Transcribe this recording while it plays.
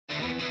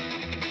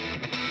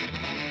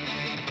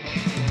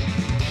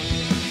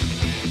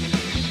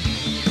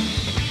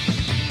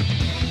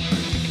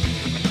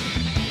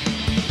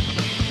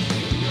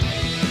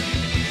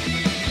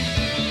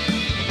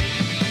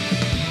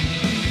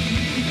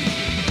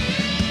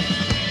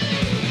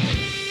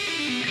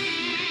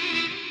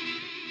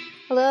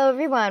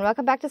everyone.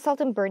 Welcome back to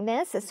Salt and Burn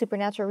This, a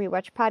supernatural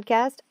rewatch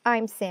podcast.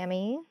 I'm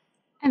Sami.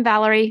 I'm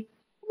Valerie.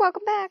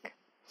 Welcome back.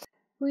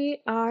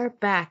 We are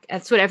back.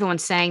 That's what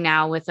everyone's saying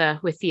now with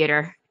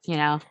theater, you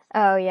know.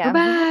 Oh, yeah. We're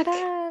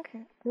back.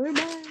 We're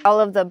back. All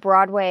of the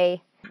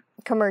Broadway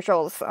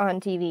commercials on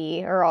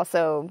TV are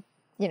also,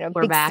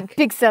 we're back.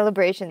 Big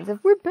celebrations of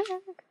we're back.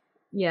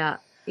 Yeah.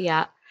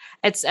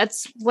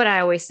 That's what I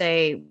always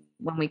say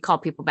when we call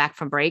people back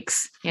from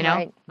breaks,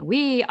 Right.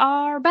 We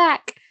are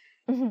back.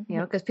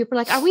 Because people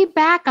are like, are we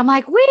back? I'm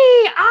like,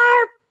 we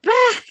are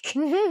back.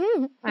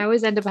 I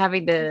always end up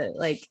having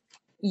to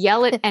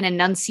yell it and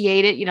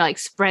enunciate it,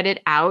 spread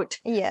it out.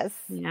 Yes.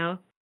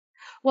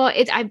 Well,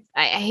 I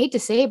hate to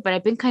say it, but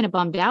I've been kind of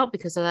bummed out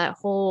because of that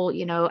whole,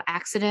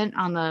 accident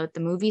on the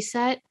movie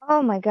set.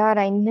 Oh my God,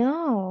 I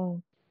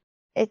know.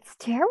 It's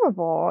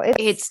terrible.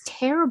 It's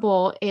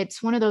terrible.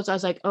 It's one of those, I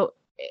was like, oh,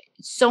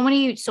 so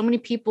many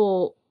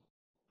people.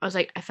 I was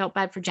like, I felt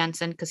bad for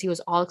Jensen because he was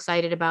all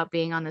excited about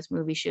being on this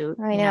movie shoot.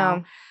 I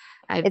know.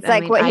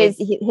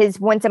 His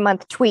once a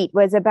month tweet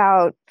was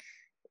about,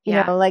 hey,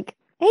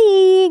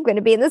 I'm going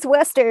to be in this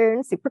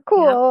Western. Super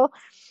cool.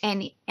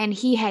 Yeah. And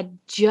he had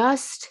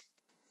just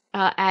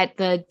at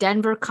the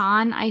Denver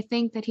Con, I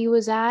think that he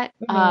was at,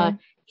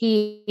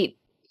 he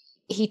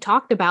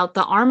talked about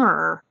the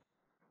armorer.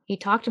 He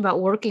talked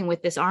about working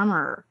with this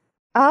armorer.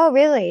 Oh,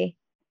 really?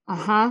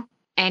 Uh-huh.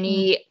 And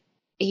he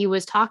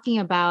was talking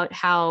about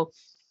how,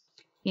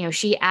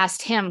 she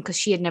asked him because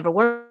she had never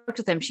worked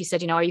with him. She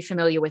said, are you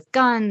familiar with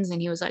guns?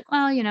 And he was like,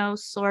 well,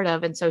 sort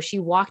of. And so she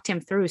walked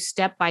him through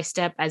step by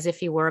step as if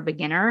he were a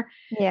beginner.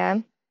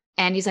 Yeah.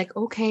 And he's like,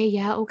 okay,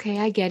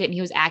 I get it. And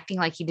he was acting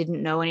like he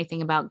didn't know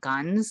anything about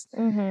guns.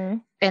 Mm-hmm.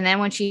 And then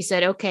when she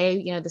said,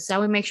 okay, this is how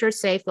we make sure it's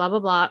safe, blah, blah,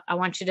 blah. I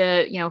want you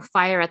to,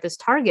 fire at this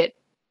target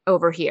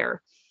over here.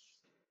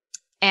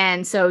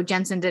 And so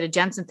Jensen did a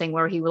Jensen thing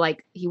where he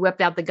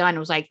whipped out the gun and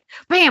was like,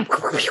 bam,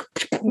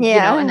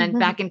 and then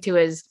back into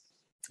his,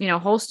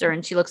 holster.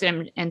 And she looks at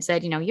him and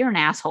said, you're an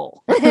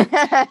asshole. And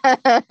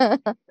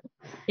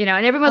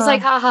everyone's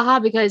like, ha ha ha,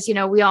 because,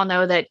 we all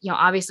know that,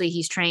 obviously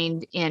he's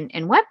trained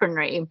in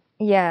weaponry.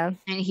 Yeah.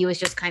 And he was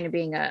just kind of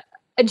being a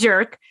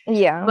jerk.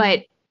 Yeah.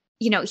 But,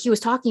 he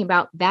was talking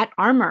about that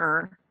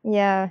armor.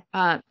 Yeah.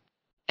 And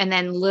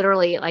then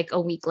literally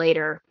a week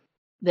later,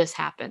 this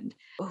happened.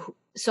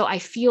 So I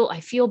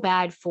feel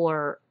bad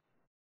for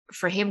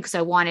him because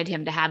I wanted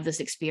him to have this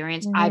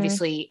experience. Mm-hmm.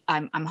 Obviously,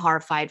 I'm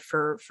horrified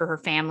for her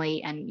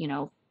family and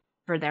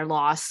for their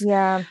loss.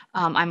 Yeah.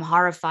 I'm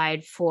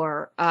horrified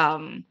for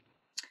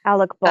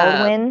Alec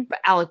Baldwin.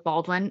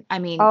 I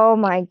mean, oh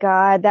my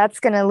God, that's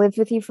gonna live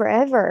with you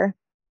forever.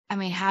 I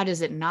mean, how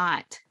does it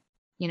not?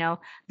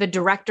 The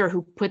director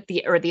who put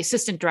the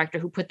assistant director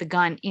who put the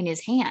gun in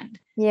his hand.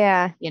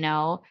 Yeah.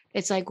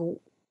 It's like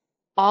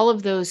all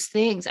of those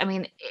things. I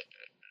mean,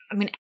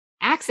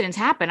 accidents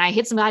happen. I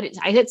hit somebody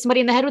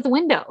in the head with a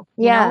window.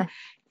 Yeah.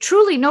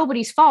 Truly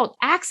nobody's fault.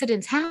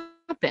 Accidents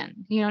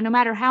happen, no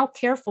matter how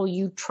careful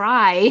you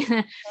try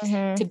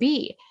to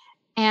be.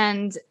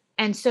 And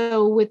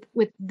so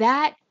with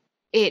that,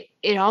 it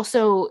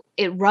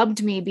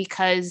rubbed me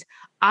because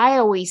I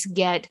always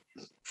get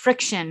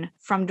friction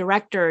from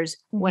directors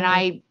when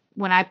I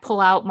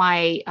pull out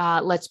my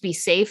let's be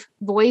safe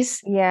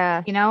voice.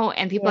 Yeah.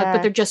 And people are like,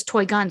 but they're just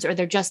toy guns or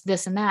they're just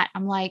this and that.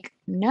 I'm like,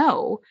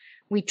 no.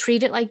 We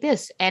treat it like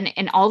this. And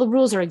all the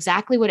rules are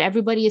exactly what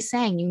everybody is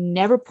saying. You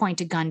never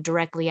point a gun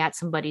directly at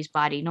somebody's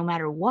body, no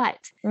matter what.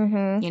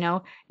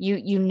 Mm-hmm.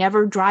 You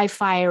never dry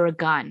fire a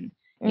gun,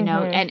 and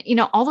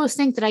all those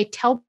things that I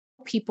tell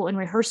people in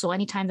rehearsal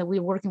anytime that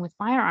we're working with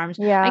firearms.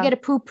 I get a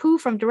poo-poo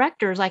from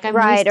directors like I'm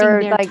wasting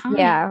their time.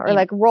 Yeah,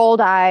 or rolled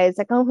eyes,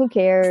 oh, who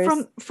cares?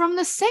 From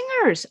the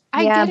singers.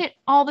 I get it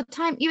all the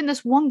time. Even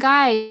this one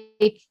guy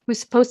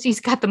he's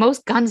got the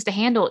most guns to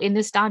handle in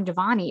this Don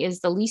Giovanni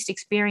is the least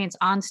experienced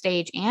on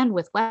stage and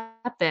with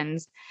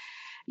weapons.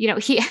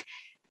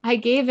 I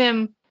gave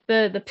him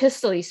the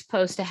pistol he's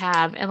supposed to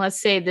have, and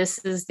let's say this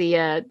is the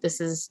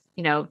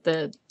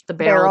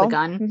barrel of the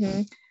gun.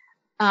 Mm-hmm.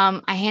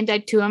 I handed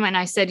it to him and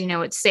I said,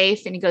 it's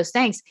safe. And he goes,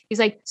 thanks. He's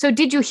like, so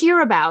did you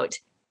hear about?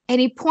 And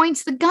he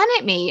points the gun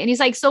at me and he's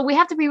like, so we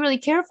have to be really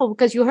careful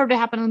because you heard it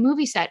happen on the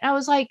movie set. And I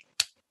was like,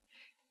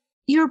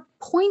 you're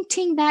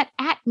pointing that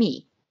at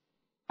me.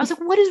 I was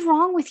like, what is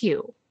wrong with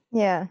you?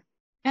 Yeah.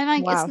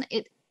 And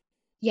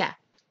yeah.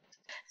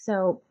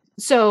 So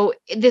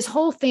this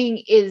whole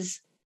thing is,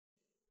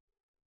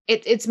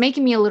 it's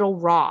making me a little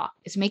raw.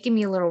 It's making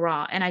me a little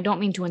raw. And I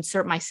don't mean to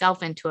insert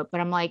myself into it, but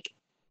I'm like,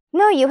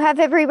 no, you have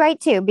every right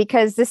to,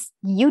 because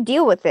you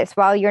deal with this.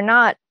 While you're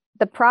not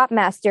the prop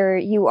master,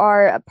 you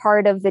are a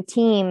part of the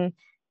team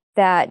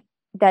that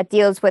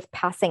deals with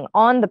passing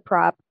on the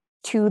prop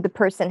to the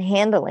person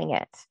handling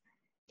it.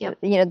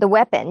 Yep. The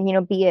weapon,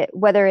 be it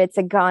whether it's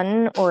a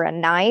gun or a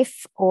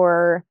knife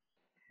or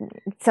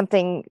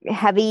something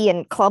heavy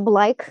and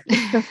club-like,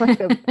 like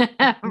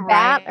a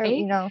bat,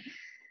 or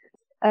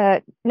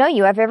no,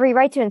 you have every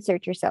right to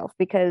insert yourself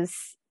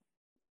because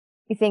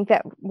you think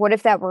that what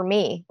if that were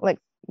me?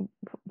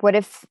 What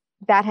if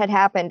that had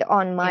happened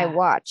on my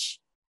watch?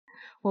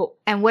 Well,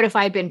 and what if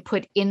I'd been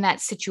put in that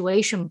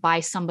situation by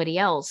somebody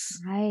else?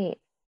 Right.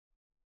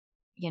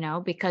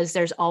 Because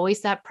there's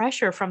always that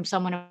pressure from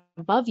someone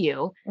above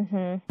you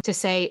to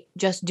say,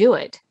 just do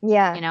it.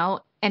 Yeah.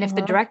 And if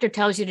the director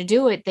tells you to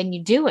do it, then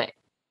you do it.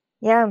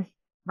 Yeah.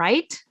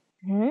 Right?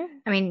 I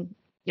mean,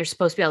 you're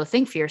supposed to be able to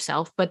think for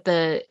yourself, but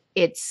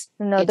it's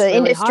the really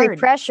industry hard.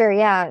 pressure.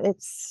 Yeah.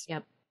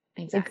 Yep.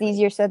 Exactly. It's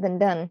easier said than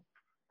done.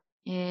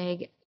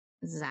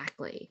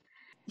 Exactly.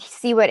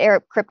 See what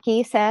Eric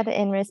Kripke said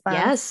in response?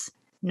 Yes.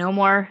 No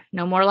more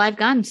live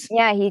guns.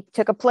 Yeah. He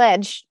took a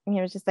pledge.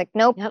 He was just like,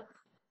 nope. Yep.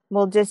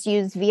 We'll just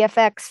use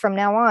VFX from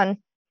now on.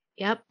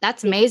 Yep.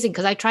 That's amazing.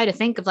 Cause I try to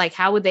think of like,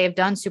 how would they have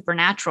done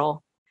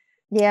Supernatural?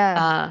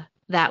 Yeah.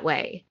 That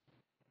way.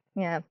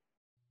 Yeah.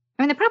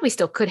 I mean, they probably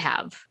still could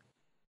have.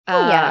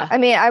 Yeah. I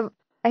mean,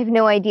 I have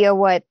no idea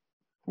what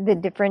the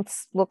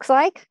difference looks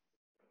like.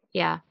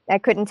 Yeah. I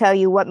couldn't tell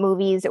you what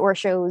movies or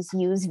shows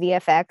use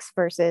VFX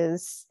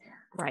versus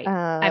right.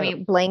 I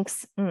mean,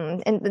 blanks.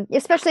 And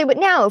especially with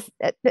now,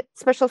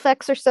 special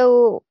effects are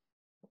so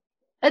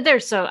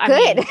they're so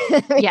good.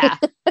 Yeah.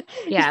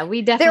 Yeah.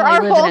 We definitely there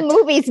are whole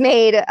movies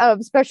made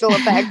of special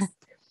effects.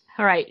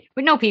 All right.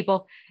 With no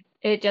people.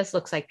 It just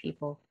looks like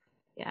people.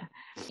 Yeah.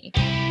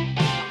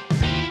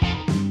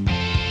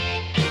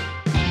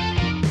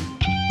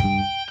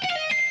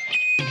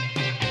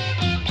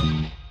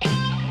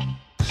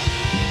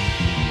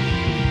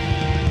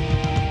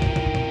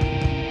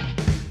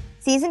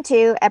 Season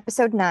 2,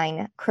 Episode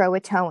 9,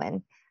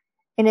 Croatoan.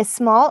 In a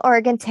small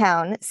Oregon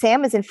town,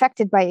 Sam is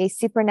infected by a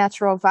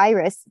supernatural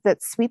virus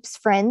that sweeps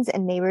friends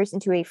and neighbors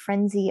into a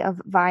frenzy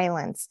of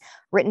violence.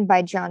 Written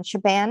by John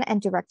Shaban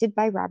and directed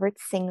by Robert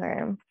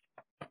Singer.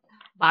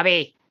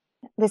 Bobby.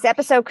 This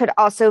episode could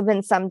also have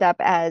been summed up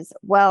as,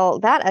 well,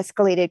 that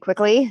escalated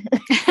quickly.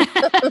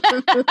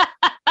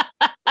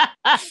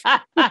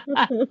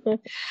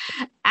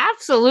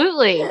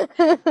 Absolutely.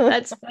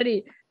 That's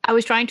funny. I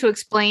was trying to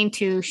explain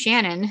to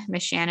Shannon,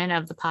 Miss Shannon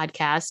of the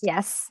podcast,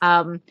 yes,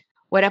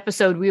 what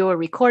episode we were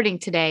recording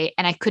today,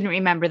 and I couldn't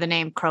remember the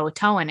name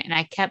Croatoan, and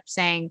I kept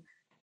saying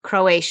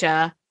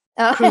Croatia,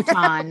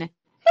 crouton,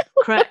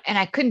 and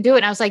I couldn't do it.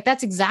 And I was like,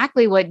 that's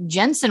exactly what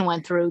Jensen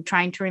went through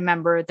trying to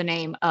remember the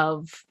name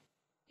of,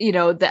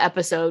 the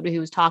episode he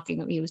was talking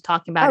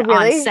about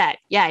really? on set.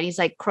 Yeah. And he's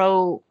like,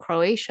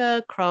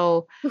 Croatia.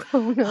 Oh,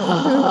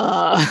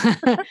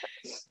 no.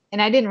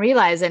 And I didn't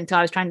realize it until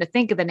I was trying to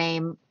think of the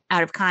name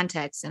out of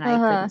context, and I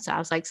couldn't. So I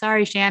was like,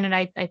 sorry, Shannon,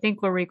 I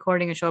think we're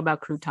recording a show about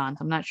croutons.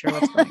 I'm not sure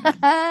what's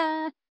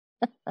going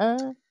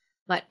on.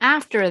 But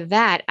after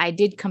that, I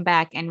did come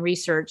back and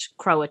research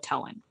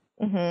Croatoan.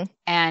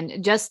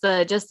 And just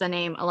the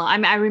name alone. I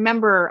mean, I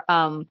remember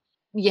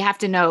you have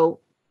to know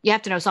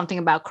something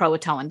about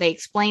Croatoan. They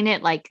explain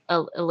it like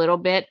a little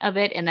bit of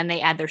it, and then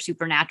they add their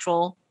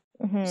supernatural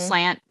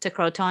slant to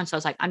Croatoan. So I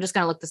was like, I'm just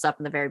going to look this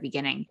up in the very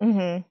beginning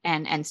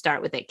and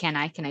start with it. Can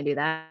I do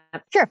that?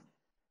 Sure.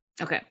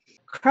 Okay.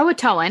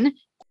 Croatoan,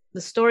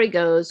 the story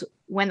goes,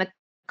 when the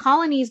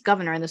colony's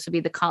governor, and this would be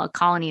the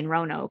colony in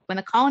Roanoke, when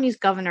the colony's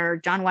governor,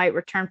 John White,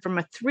 returned from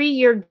a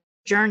 3-year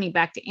journey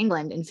back to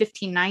England in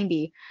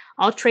 1590,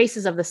 all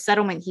traces of the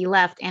settlement he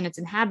left and its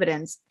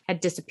inhabitants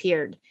had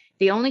disappeared.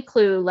 The only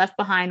clue left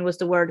behind was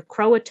the word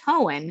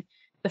Croatoan,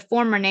 the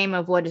former name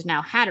of what is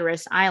now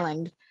Hatteras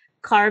Island,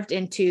 carved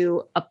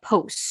into a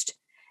post.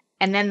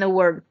 And then the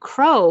word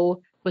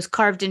crow was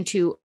carved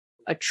into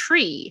a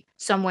tree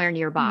somewhere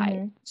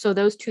nearby. So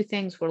those two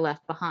things were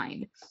left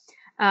behind.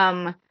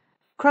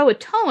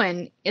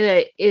 Croatoan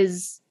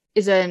is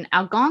an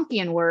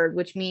Algonquian word,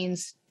 which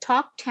means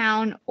talk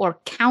town or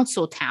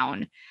council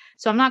town.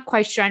 So I'm not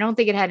quite sure. I don't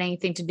think it had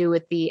anything to do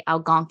with the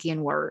Algonquian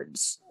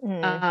words.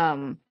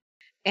 And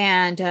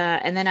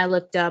then I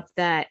looked up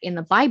that in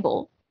the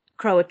Bible,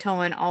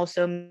 Croatoan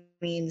also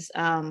means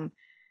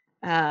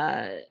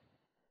that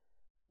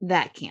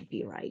can't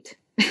be right.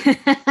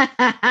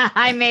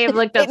 I may have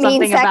looked up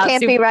something about that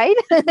can't be right.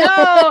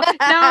 No.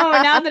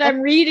 Now that I'm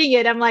reading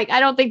it, I'm like,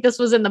 I don't think this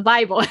was in the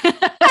Bible.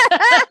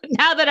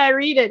 Now that I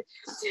read it,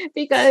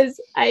 because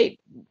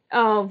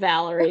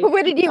Valerie,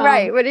 what did you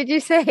write? What did you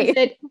say? He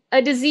said,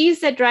 a disease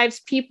that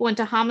drives people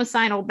into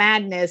homicidal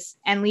madness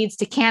and leads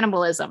to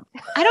cannibalism.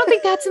 I don't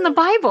think that's in the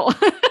Bible.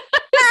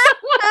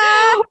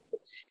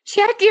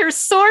 Check your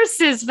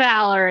sources,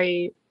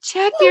 Valerie.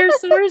 Check your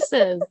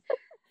sources.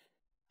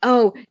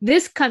 Oh,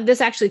 this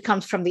actually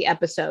comes from the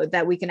episode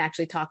that we can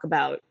actually talk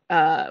about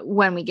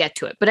when we get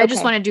to it. But I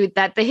just want to do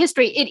that. The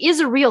history, it is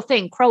a real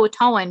thing.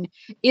 Croatoan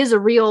is a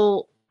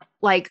real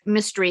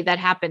mystery that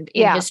happened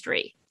in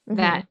history.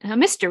 That a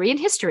mystery in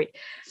history.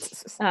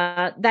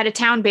 That a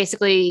town,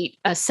 basically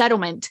a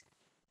settlement,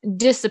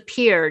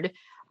 disappeared.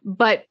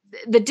 But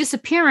the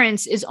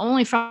disappearance is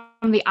only from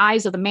the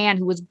eyes of the man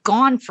who was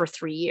gone for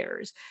 3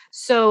 years.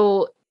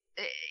 So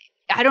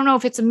I don't know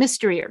if it's a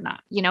mystery or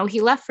not.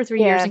 He left for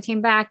 3 years and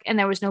came back and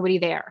there was nobody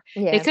there.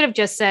 They could have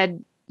just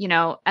said,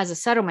 as a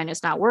settlement,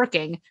 it's not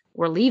working,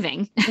 we're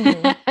leaving,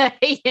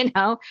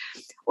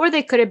 or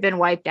they could have been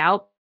wiped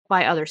out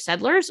by other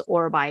settlers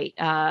or by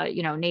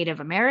Native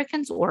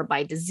Americans or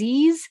by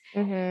disease,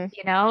 and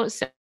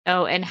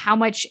how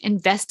much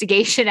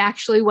investigation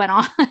actually went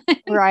on.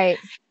 Right.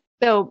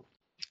 So,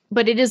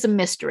 but it is a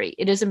mystery.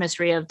 It is a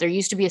mystery of there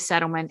used to be a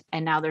settlement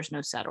and now there's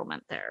no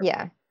settlement there.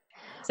 Yeah.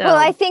 So, well,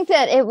 I think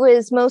that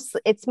it's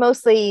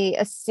mostly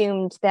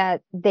assumed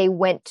that they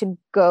went to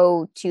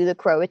go to the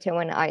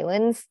Croatoan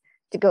Islands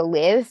to go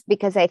live,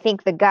 because I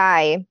think the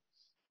guy,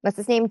 what's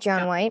his name?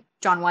 John White.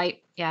 John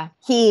White. Yeah.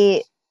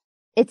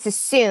 It's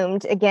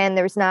assumed, again,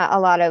 there's not a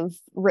lot of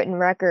written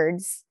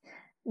records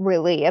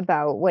really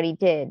about what he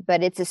did,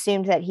 but it's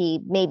assumed that he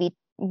maybe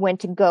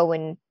went to go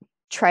and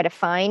try to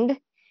find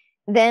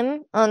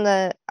them on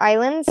the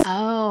islands.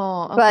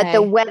 Oh, okay. But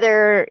the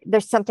weather,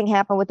 there's something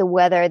happened with the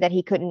weather that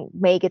he couldn't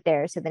make it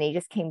there. So then he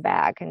just came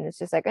back and it's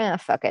just like,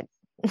 fuck it.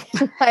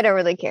 I don't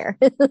really care.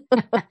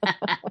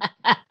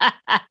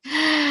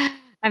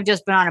 I've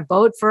just been on a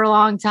boat for a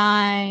long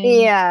time.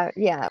 Yeah.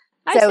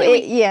 So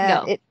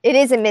it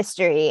is a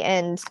mystery.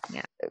 And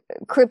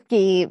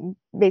Kripke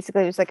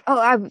basically was like,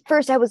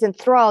 first I was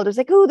enthralled. I was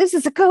like, oh, this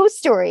is a ghost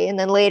story. And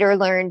then later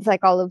learned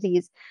like all of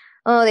these,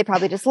 they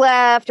probably just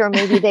left, or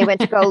maybe they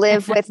went to go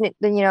live with,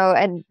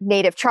 a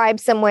native tribe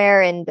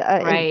somewhere and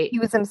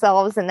infuse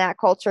themselves in that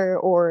culture,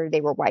 or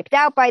they were wiped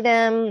out by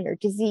them or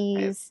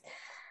disease.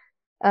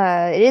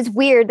 Right. It is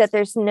weird that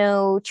there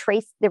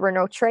were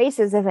no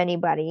traces of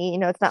anybody.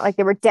 It's not like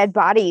there were dead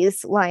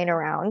bodies lying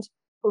around.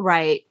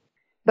 Right.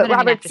 But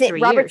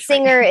Robert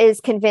Singer is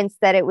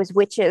convinced that it was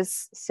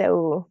witches.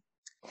 So,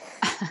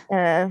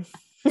 well,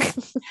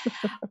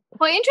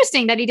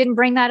 interesting that he didn't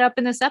bring that up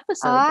in this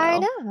episode. I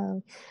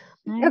know.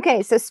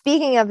 Okay, so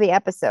speaking of the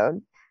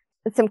episode,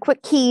 some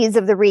quick keys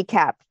of the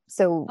recap.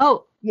 So,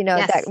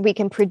 that we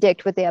can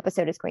predict what the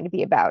episode is going to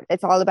be about.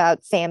 It's all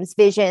about Sam's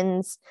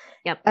visions.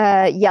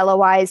 Yep.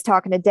 Yellow Eyes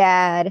talking to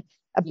Dad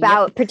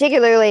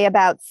particularly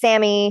about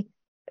Sammy.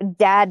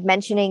 Dad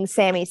mentioning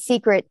Sammy's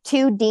secret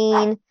to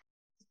Dean.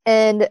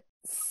 And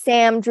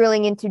Sam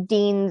drilling into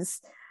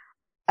Dean's,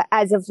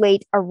 as of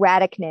late,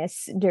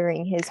 erraticness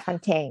during his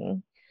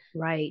hunting.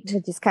 Right.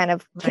 Just kind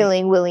of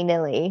killing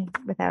willy-nilly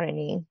without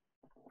any...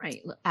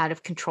 Right. Out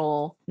of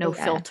control. No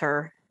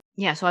filter.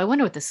 Yeah. So I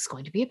wonder what this is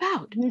going to be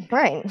about.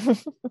 Right.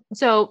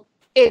 So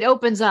it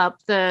opens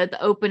up, the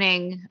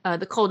opening,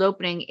 the cold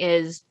opening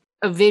is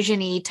a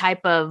vision-y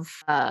type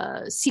of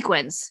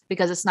sequence,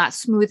 because it's not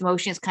smooth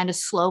motion. It's kind of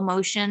slow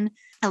motion,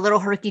 a little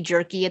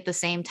herky-jerky at the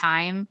same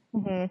time.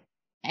 Mm-hmm.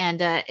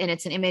 And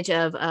it's an image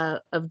of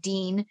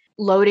Dean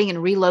loading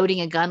and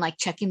reloading a gun, like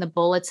checking the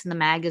bullets in the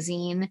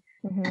magazine.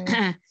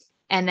 Mm-hmm.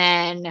 And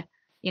then,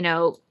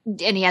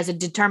 and he has a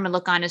determined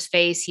look on his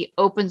face. He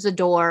opens the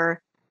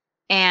door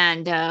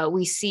and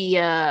we see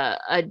a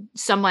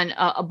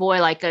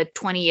boy, like a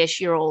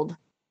 20-ish-year-old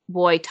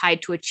boy,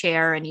 tied to a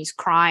chair, and he's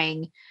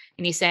crying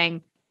and he's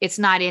saying, "It's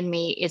not in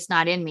me. It's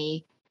not in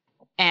me."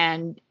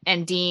 And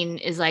Dean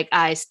is like,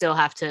 "I still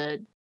have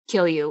to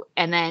kill you."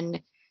 And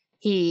then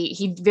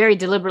he very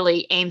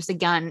deliberately aims the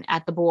gun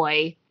at the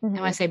boy. Mm-hmm. And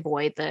when I say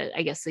boy,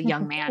 I guess the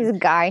young man. He's a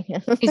guy.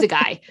 He's a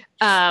guy.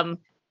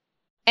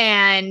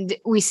 And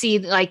we see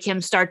like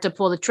him start to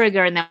pull the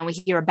trigger, and then we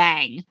hear a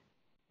bang.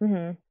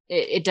 Mm-hmm.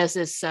 It does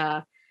this.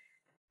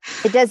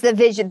 It does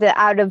the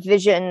out of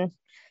vision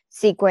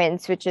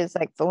sequence, which is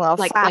like the little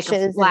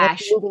flashes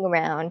and moving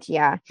around.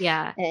 Yeah.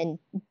 Yeah. And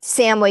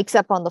Sam wakes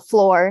up on the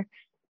floor.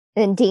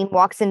 And Dean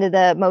walks into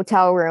the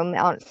motel room,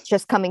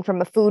 just coming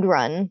from a food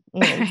run.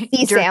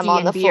 See Sam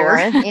on the floor.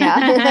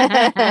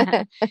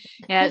 Yeah.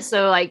 Yeah.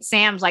 So like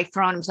Sam's like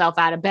throwing himself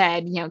out of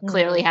bed,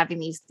 clearly having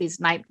this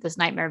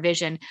nightmare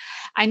vision.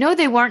 I know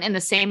they weren't in the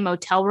same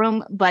motel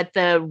room, but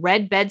the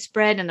red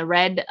bedspread and the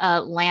red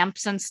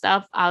lamps and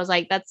stuff, I was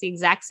like, that's the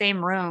exact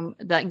same room,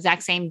 the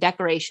exact same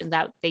decoration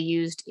that they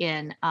used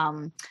in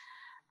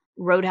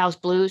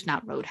Crossroad Blues.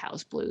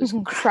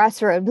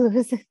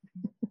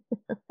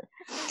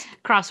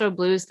 Crossroad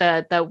Blues,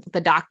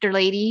 the doctor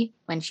lady,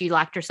 when she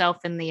locked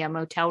herself in the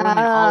motel room, and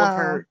all of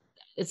her,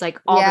 it's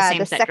like all the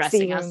same set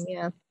dressing.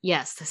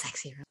 Yes, the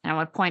sexy room. And I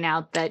want to point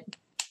out that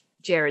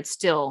Jared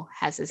still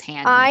has his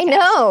hand. I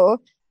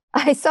know.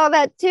 I saw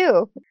that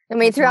too. I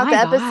mean, throughout the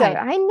episode,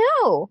 I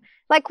know.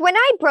 Like when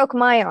I broke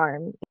my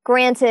arm,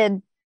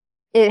 granted,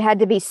 it had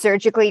to be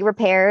surgically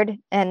repaired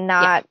and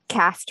not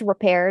cast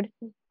repaired.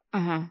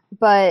 Uh-huh.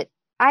 But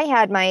I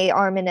had my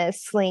arm in a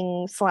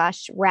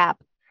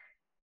sling/wrap.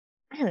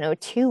 I don't know,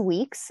 2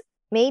 weeks,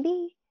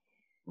 maybe.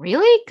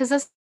 Really? Because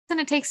doesn't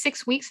it take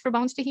 6 weeks for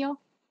bones to heal?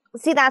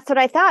 See, that's what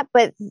I thought.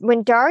 But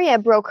when Daria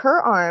broke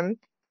her arm,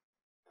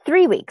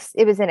 3 weeks,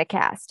 it was in a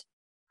cast.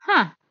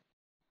 Huh.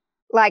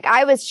 Like,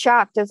 I was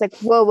shocked. I was like,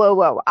 whoa, whoa,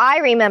 whoa. I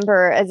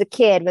remember as a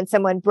kid when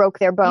someone broke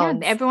their bones.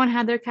 Yeah, everyone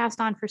had their cast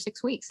on for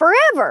 6 weeks.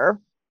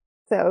 Forever.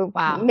 So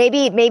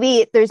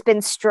maybe there's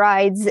been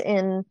strides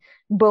in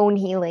bone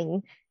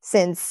healing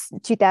since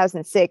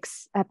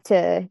 2006 up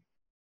to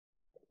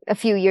a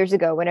few years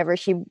ago whenever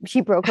she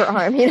broke her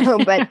arm,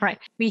 but right.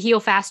 We heal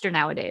faster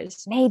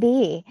nowadays.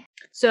 Maybe.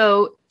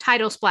 So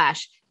tidal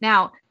splash.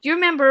 Now, do you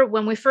remember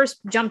when we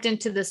first jumped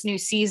into this new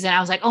season, I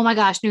was like, oh my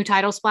gosh, new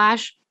tidal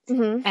splash.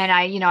 Mm-hmm. And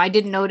I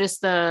didn't notice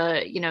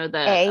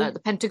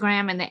the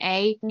pentagram and the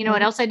A. You know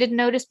what else I didn't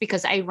notice?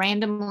 Because I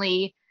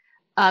randomly,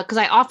 because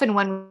I often,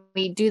 when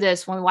we do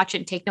this, when we watch it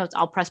and take notes,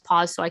 I'll press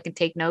pause so I can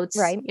take notes,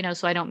 right?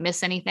 So I don't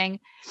miss anything.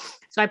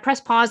 So I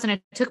pressed pause and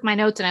I took my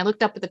notes and I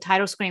looked up at the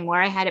title screen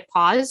where I had it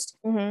paused.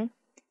 Mm-hmm.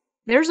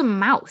 There's a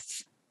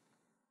mouth.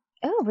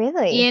 Oh,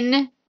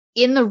 really?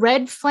 In the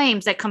red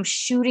flames that come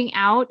shooting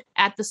out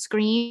at the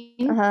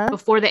screen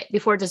before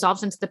it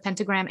dissolves into the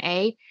pentagram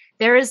A.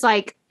 There is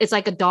it's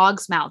like a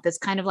dog's mouth. It's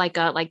kind of like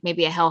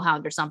maybe a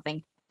hellhound or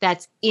something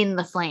that's in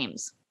the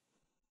flames.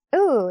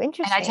 Oh,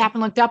 interesting. And I tapped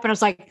and looked up and I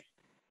was like,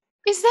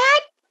 is that?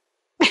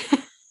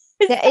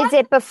 Is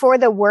it before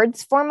the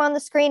words form on the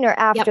screen or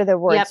after the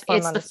words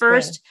form on the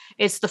screen?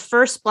 It's the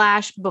first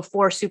splash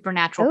before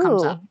supernatural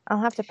comes up. I'll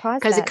have to pause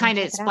because it kind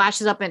of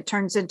splashes up and it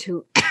turns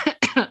into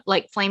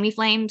like flamey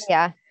flames.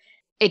 Yeah.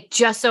 It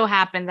just so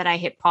happened that I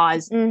hit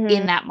pause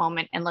in that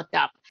moment and looked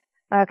up.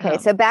 Okay,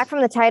 so back from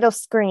the title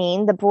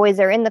screen, the boys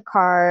are in the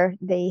car.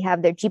 They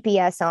have their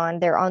GPS on.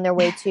 They're on their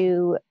way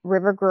to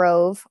River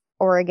Grove,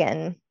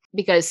 Oregon.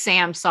 Because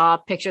Sam saw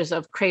pictures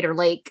of Crater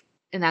Lake,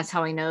 and that's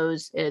how he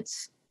knows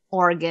it's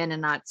Oregon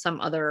and not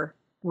some other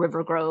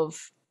River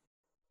Grove.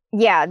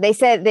 Yeah, they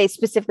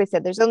specifically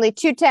said there's only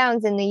 2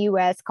 towns in the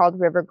U.S. called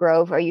River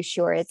Grove. Are you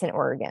sure it's in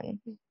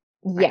Oregon?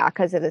 Right. Yeah,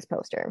 because of this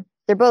poster.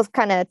 They're both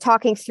kind of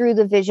talking through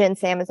the vision.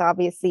 Sam has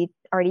obviously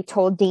already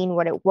told Dean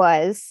what it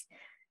was.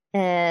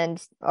 And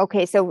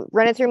okay, so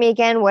run it through me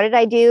again. What did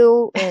I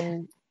do?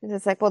 And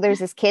it's like, well, there's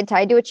this kid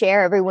tied to a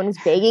chair. Everyone's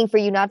begging for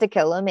you not to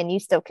kill him, and you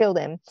still killed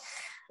him.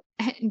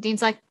 And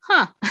Dean's like,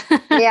 huh.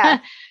 Yeah.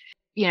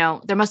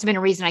 There must have been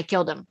a reason I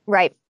killed him.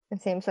 Right.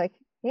 It seems like,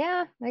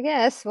 yeah, I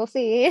guess we'll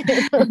see.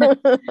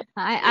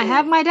 I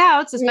have my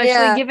doubts,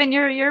 especially given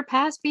your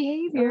past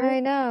behavior.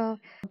 I know.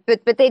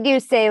 But they do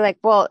say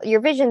well, your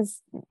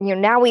visions,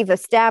 now we've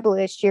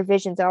established your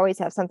visions always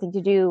have something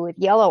to do with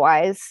yellow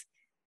eyes.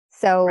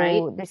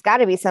 So there's got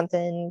to be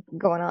something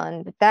going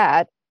on with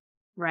that.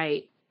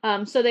 Right.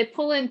 So they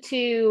pull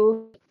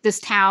into this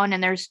town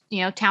and there's,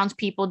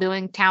 townspeople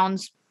doing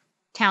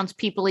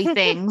townspeople-y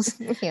things.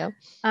 Yeah.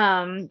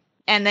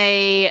 And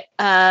they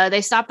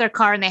stop their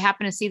car and they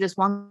happen to see this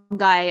one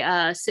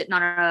guy sitting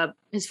on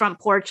his front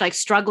porch,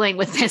 struggling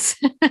with this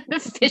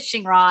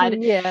fishing rod.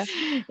 Yeah.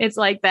 It's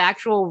like the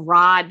actual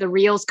rod, the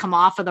reels come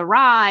off of the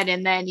rod.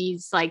 And then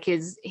he's like,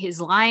 his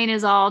line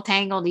is all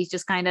tangled. He's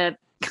just kind of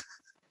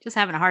just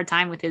having a hard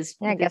time with his.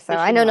 I guess so.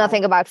 I know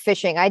nothing about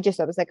fishing. I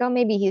was like, oh,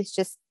 maybe he's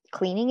just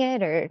cleaning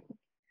it or.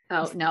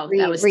 Oh, no,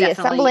 that was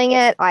reassembling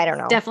it. I don't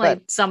know.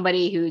 Definitely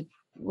somebody who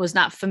was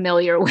not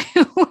familiar with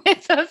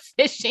a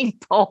fishing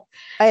pole.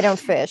 I don't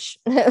fish.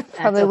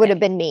 Probably would have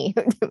been me.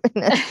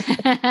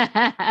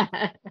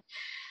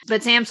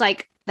 But Sam's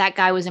like, that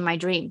guy was in my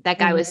dream. That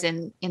guy was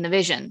in the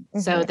vision.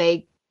 So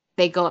they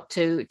go up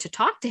to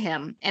talk to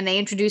him and they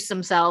introduce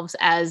themselves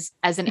as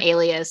an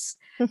alias.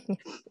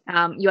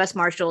 U.S.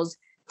 Marshals.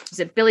 Is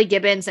it Billy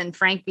Gibbons and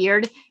Frank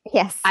Beard?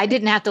 Yes. I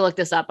didn't have to look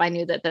this up. I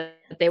knew that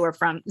they were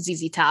from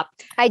ZZ Top.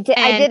 I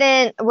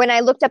didn't. When I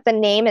looked up the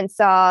name and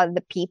saw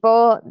the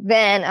people,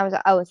 then I was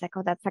like,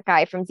 oh, that's that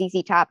guy from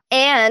ZZ Top.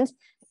 And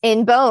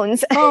in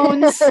Bones.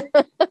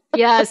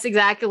 Yes,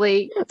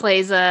 exactly.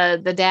 Plays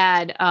the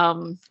dad.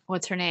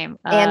 What's her name?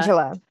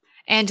 Angela.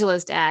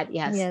 Angela's dad.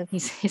 Yes.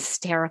 He's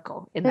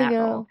hysterical in that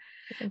role.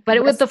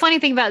 But the funny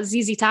thing about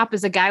ZZ Top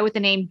is a guy with the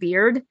name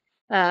Beard.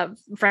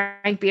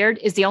 Frank Beard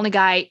is the only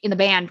guy in the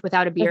band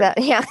without a beard.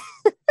 Yeah.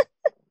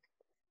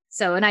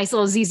 So a nice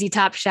little ZZ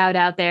Top shout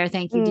out there.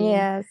 Thank you, Dean.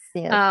 Yes.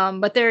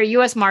 But they're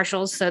U.S.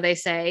 Marshals, so they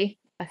say.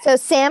 So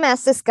Sam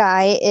asked this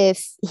guy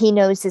if he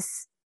knows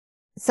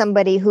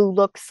somebody who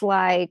looks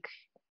like,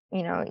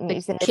 he's in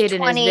his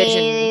 20s. In his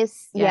vision.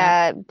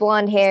 Yeah,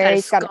 blonde hair.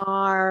 He's got a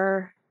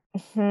scar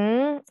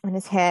on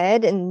his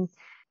head. And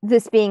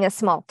this being a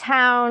small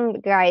town, the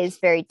guy is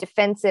very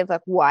defensive.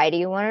 Like, why do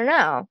you want to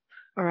know?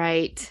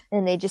 Right.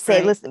 And they just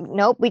say, listen,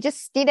 nope, we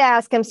just need to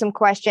ask him some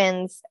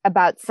questions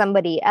about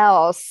somebody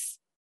else.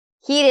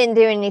 He didn't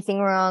do anything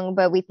wrong,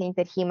 but we think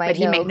that he might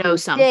know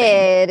something.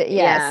 Did. Yes.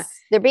 Yeah.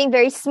 They're being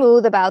very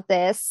smooth about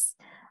this.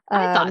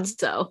 I thought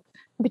so.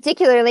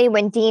 Particularly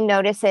when Dean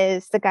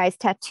notices the guy's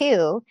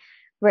tattoo,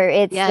 where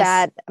it's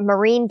that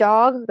marine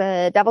dog,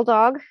 the devil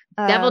dog.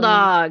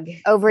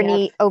 Over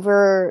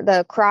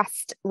the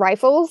crossed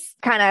rifles,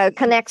 kind of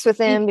connects with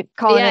him,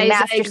 calling him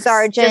Master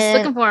Sergeant. Just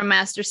looking for a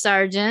Master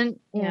Sergeant.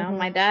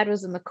 My dad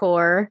was in the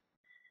Corps.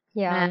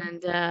 Yeah.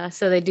 And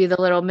so they do the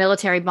little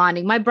military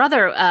bonding. My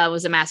brother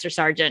was a Master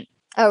Sergeant.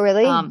 Oh,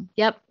 really?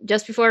 Yep.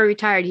 Just before he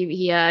retired,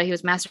 he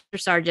was Master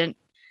Sergeant,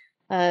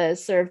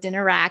 served in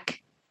Iraq,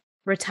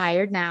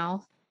 retired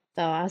now.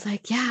 So I was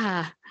like,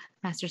 yeah,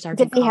 Master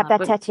Sergeant. Did he have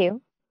that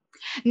tattoo?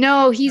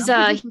 No, he's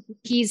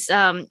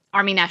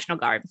Army National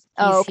Guard.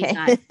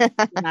 Okay.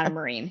 He's not a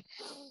Marine.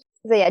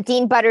 So yeah,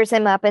 Dean butters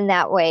him up in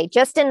that way,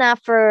 just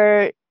enough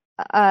for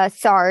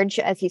Sarge,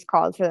 as he's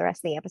called for the rest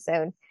of the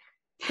episode,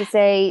 to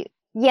say,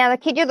 yeah, the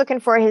kid you're looking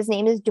for, his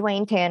name is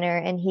Dwayne Tanner,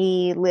 and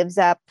he lives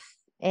up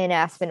in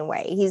Aspen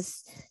Way.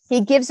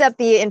 He gives up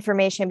the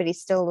information, but he's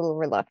still a little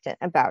reluctant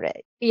about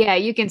it. Yeah,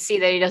 you can see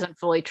that he doesn't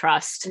fully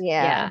trust.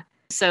 Yeah.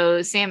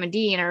 So Sam and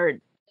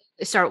Dean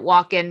start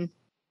walking.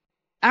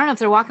 I don't know if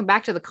they're walking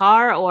back to the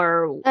car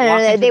or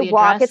they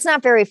walk. Address. It's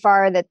not very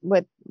far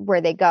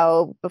where they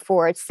go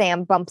before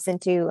Sam bumps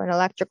into an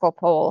electrical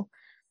pole.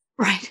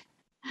 Right.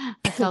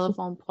 A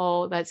telephone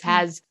pole that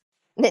has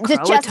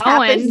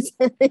Croatoan,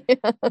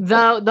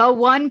 the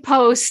one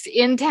post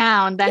in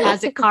town that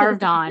has it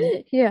carved on.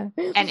 Yeah.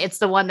 And it's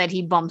the one that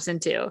he bumps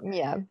into.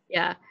 Yeah.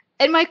 Yeah.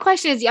 And my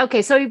question is,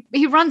 okay, so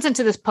he runs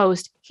into this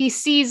post. He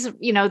sees,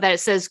 that it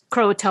says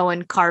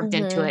Croatoan carved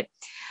into it.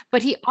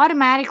 But he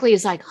automatically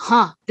is like,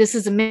 this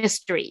is a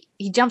mystery.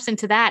 He jumps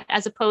into that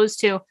as opposed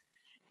to,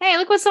 hey,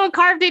 look what someone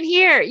carved in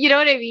here. You know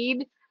what I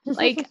mean?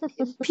 Like,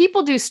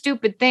 people do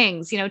stupid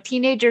things.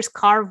 Teenagers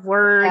carve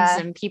words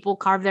and people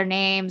carve their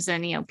names,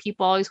 and,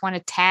 people always want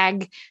to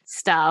tag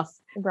stuff.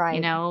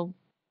 Right.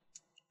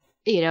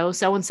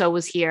 So-and-so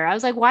was here. I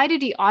was like, why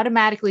did he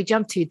automatically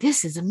jump to,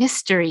 this is a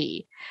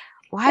mystery?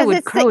 Why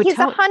would Croatoan? He's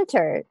a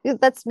hunter.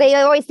 They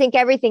always think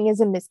everything is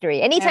a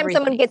mystery. Anytime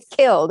someone gets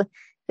killed,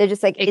 they're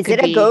just like, is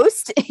it a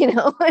ghost?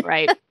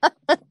 Right.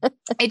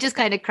 It just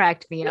kind of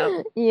cracked me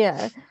up.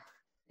 Yeah.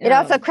 It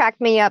also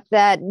cracked me up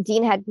that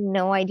Dean had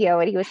no idea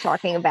what he was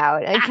talking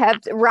about and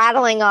kept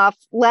rattling off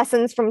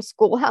lessons from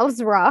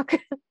Schoolhouse Rock.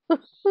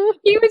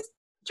 He was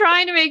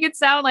trying to make it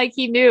sound like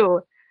he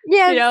knew.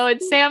 Yeah.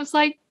 And Sam's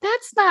like,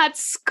 that's not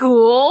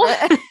school.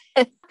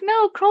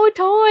 No,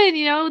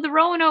 Croatoan, the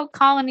Roanoke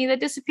colony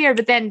that disappeared.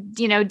 But then,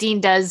 Dean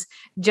does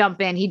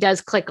jump in. He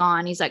does click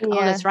on. He's like, oh,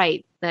 that's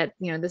right. That,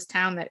 this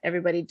town that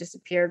everybody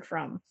disappeared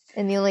from.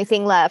 And the only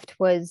thing left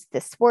was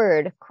this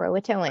word,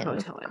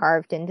 Croatoan,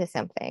 carved into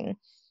something.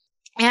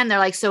 And they're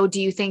like, so do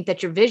you think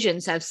that your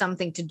visions have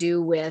something to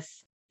do with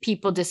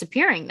people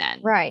disappearing then?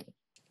 Right.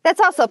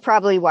 That's also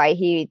probably why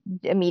he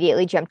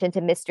immediately jumped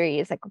into mystery.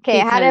 He's like, okay,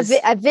 I had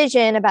a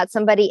vision about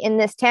somebody in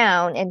this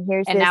town, and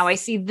now I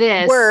see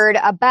this word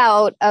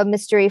about a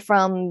mystery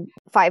from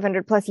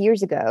 500 plus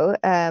years ago.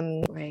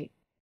 Right.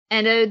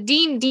 And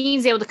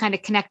Dean's able to kind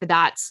of connect the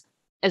dots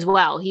as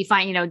well. He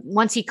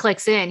once he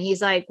clicks in,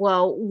 he's like,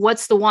 well,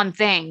 what's the one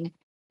thing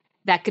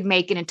that could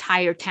make an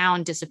entire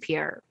town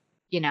disappear?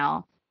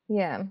 Yeah.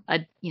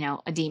 A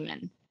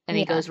demon. And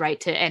he goes right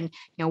to, and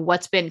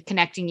what's been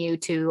connecting you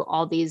to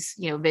all these,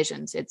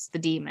 visions? It's the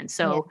demon.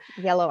 So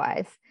yellow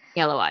eyes.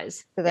 So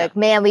like,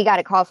 man, we got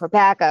to call for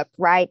backup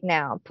right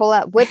now.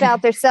 Whip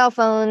out their cell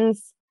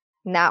phones.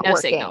 Not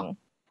working. Signal.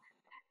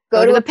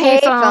 Go to a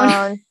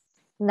payphone.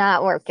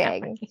 Not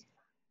working.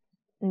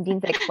 And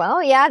Dean's like,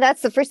 well, yeah,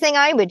 that's the first thing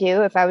I would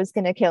do if I was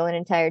going to kill an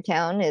entire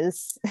town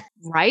is.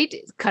 Right.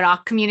 Cut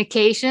off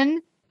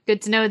communication.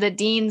 Good to know that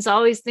Dean's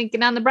always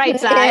thinking on the bright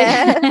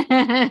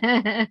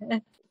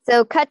side.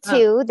 So cut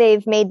to,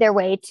 they've made their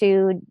way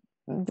to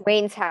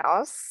Dwayne's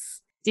house.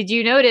 Did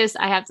you notice,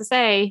 I have to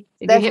say,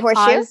 did you hit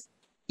horseshoe? Pause?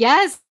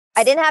 Yes.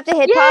 I didn't have to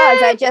hit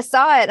pause. I just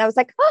saw it. And I was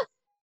like, oh,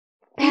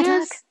 bad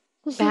luck.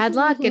 Bad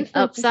luck. An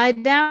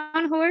upside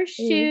down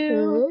horseshoe.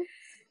 Mm-hmm.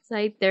 It's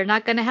like, they're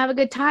not going to have a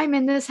good time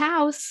in this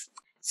house.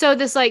 So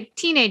this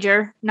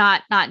teenager,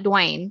 not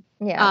Dwayne,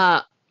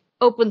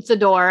 opens the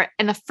door.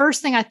 And the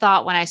first thing I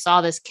thought when I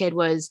saw this kid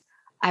was,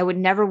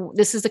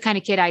 this is the kind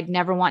of kid I'd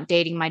never want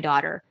dating my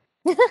daughter.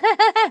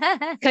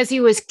 Because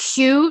he was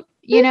cute,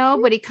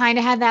 but he kind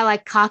of had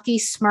that cocky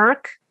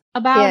smirk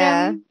about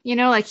him,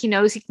 like he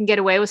knows he can get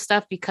away with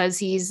stuff because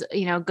he's,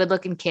 a good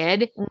looking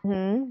kid.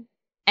 Mm-hmm.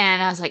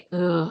 And I was like,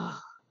 ugh,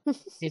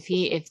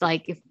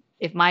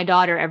 if my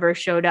daughter ever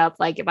showed up,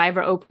 if I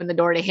ever opened the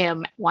door to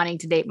him wanting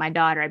to date my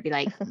daughter, I'd be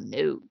like,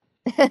 no,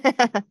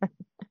 I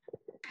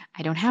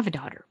don't have a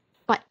daughter.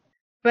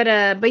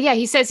 But yeah,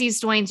 he says he's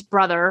Dwayne's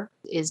brother.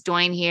 Is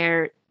Dwayne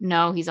here?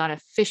 No, he's on a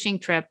fishing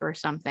trip or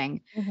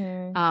something.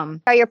 Mm-hmm.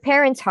 Are your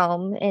parents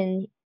home?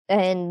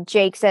 And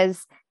Jake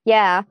says,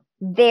 yeah,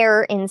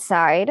 they're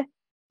inside.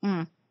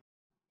 Mm.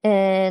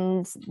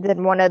 And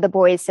then one of the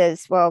boys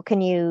says, well,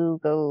 can you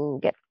go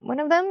get one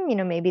of them?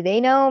 Maybe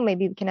they know.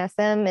 Maybe we can ask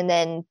them. And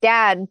then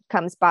Dad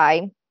comes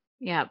by.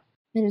 Yeah.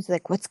 And he's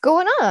like, what's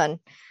going on?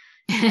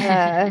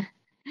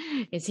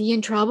 Is he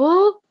in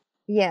trouble?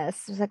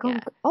 Yes. It's like,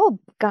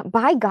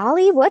 by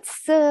golly, what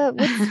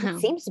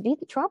seems to be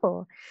the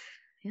trouble?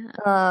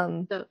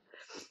 Yeah.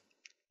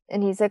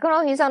 And he's like,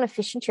 oh, he's on a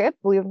fishing trip.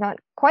 We're not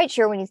quite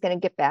sure when he's going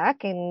to get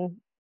back. And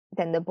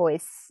then the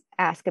boys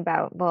ask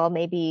about, well,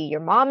 maybe your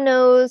mom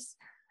knows.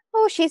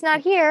 Oh, she's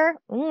not here.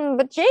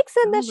 But Jake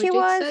said that she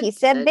was. He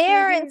said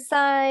they're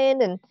inside.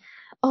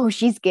 And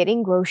she's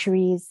getting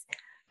groceries.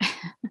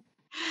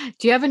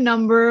 Do you have a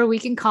number? We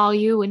can call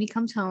you when he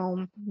comes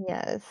home.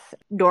 Yes.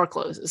 Door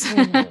closes.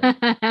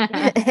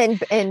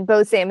 Mm-hmm. and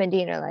both Sam and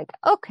Dean are like,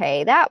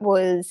 okay, that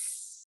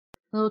was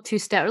A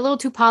little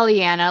too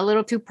Pollyanna, a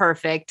little too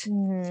perfect.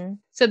 Mm-hmm.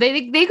 So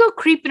they go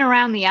creeping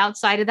around the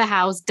outside of the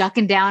house,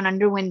 ducking down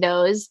under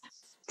windows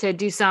to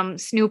do some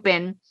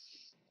snooping.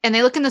 And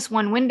they look in this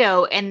one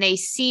window and they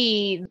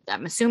see,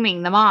 I'm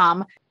assuming the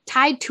mom,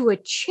 tied to a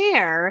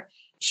chair.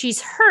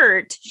 She's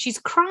hurt. She's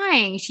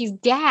crying. She's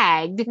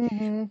gagged.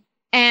 Mm-hmm.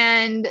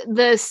 And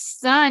the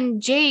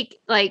son, Jake,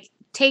 like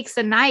takes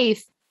a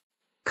knife,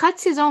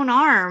 cuts his own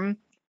arm,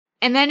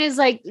 and then is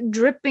like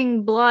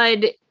dripping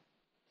blood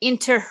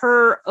into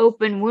her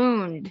open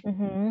wound.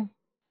 Mm-hmm.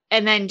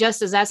 And then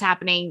just as that's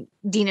happening,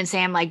 Dean and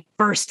Sam like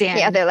burst in.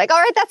 Yeah, they're like, all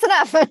right, that's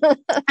enough.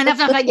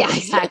 Enough. Like, yeah,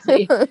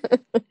 exactly.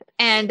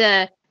 And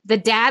the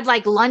dad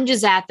like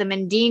lunges at them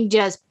and Dean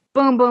just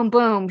boom, boom,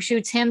 boom,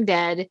 shoots him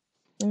dead.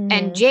 Mm-hmm.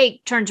 And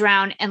Jake turns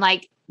around and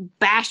like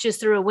bashes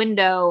through a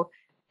window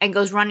and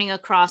goes running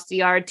across the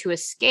yard to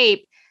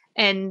escape.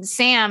 And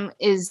Sam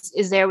is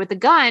there with the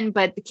gun,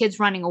 but the kid's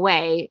running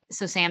away.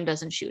 So Sam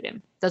doesn't shoot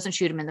him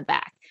in the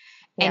back.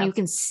 Yeah. And you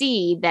can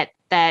see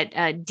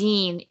that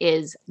Dean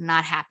is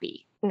not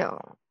happy. No.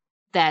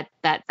 That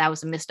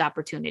was a missed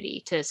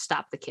opportunity to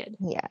stop the kid.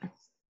 Yeah.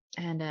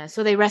 And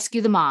so they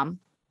rescue the mom.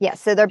 Yeah.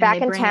 So they're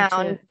back in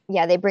town.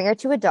 Yeah. They bring her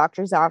to a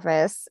doctor's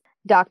office.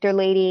 Dr.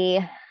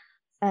 Lady,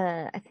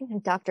 I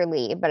think Dr.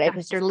 Lee, but I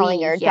was just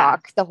calling her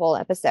Doc the whole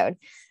episode.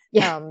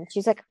 Yeah.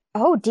 She's like,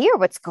 oh dear,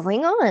 what's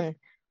going on?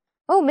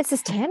 Oh,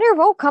 Mrs. Tanner,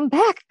 oh, come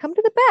back. Come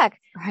to the back.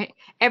 Right.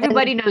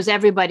 Everybody knows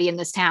everybody in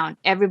this town.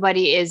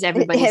 Everybody is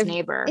everybody's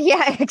neighbor.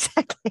 Yeah,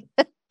 exactly.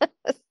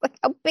 Like,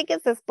 how big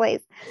is this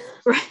place?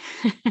 Right.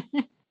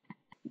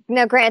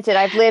 Now, granted,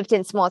 I've lived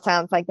in small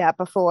towns like that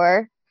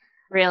before.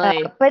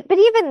 Really? But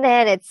even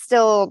then, it's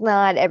still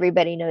not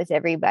everybody knows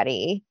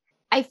everybody.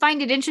 I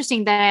find it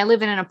interesting that I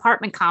live in an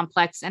apartment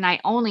complex and I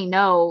only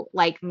know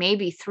like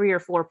maybe 3 or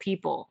 4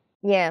 people.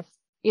 Yeah.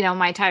 You know,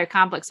 my entire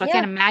complex. So I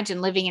can't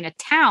imagine living in a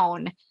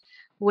town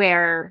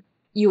where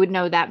you would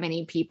know that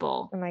many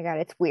people. Oh my God,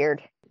 it's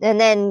weird. And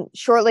then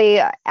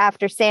shortly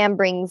after Sam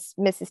brings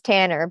Mrs.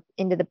 Tanner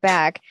into the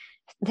back,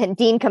 then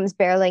Dean comes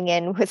barreling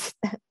in with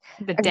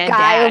the a dead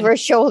guy dad. over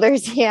his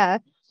shoulders. Yeah.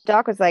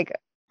 Doc was like,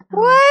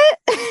 what?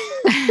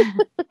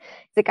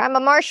 He's like, I'm a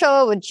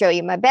marshal, would show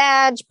you my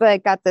badge,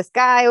 but got this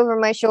guy over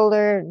my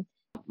shoulder.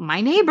 My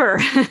neighbor,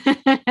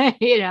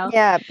 you know?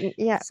 Yeah.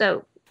 Yeah.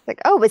 So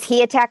like, oh, was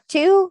he attacked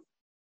too?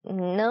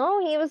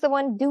 No, he was the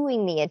one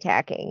doing the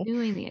attacking.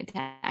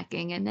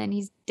 And then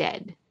he's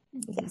dead.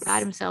 Yes. He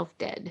got himself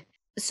dead.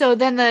 So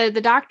then the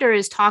doctor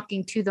is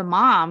talking to the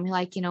mom,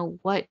 like, you know,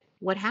 what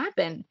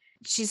happened?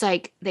 She's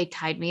like, they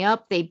tied me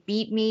up. They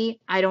beat me.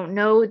 I don't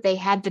know. They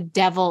had the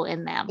devil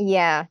in them.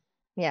 Yeah.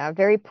 Yeah.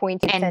 Very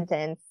pointed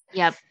sentence.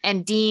 Yep.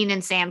 And Dean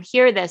and Sam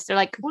hear this. They're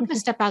like, we're going to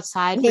step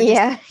outside for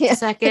just a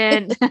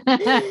second.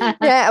 Yeah.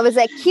 I was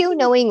like, cue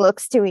knowing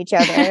looks to each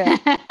other.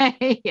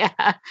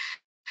 Yeah.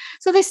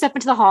 So they step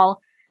into the hall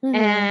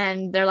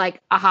and they're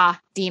like, aha,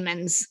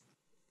 demons.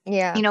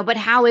 Yeah. You know, but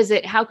how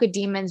could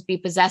demons be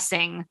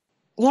possessing?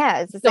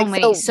 Yeah. It's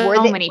so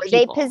like, many people.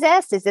 Were they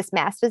possessed? Is this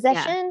mass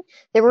possession? Yeah.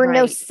 There were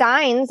no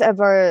signs of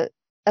a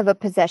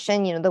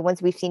possession, you know, the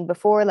ones we've seen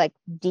before, like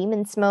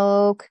demon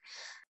smoke,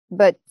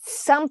 but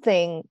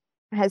something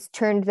has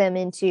turned them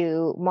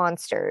into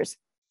monsters.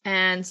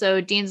 And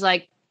so Dean's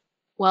like,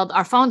 well,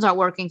 our phones aren't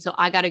working, so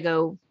I got to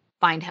go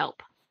find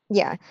help.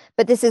 Yeah.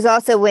 But this is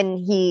also when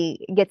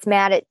he gets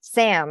mad at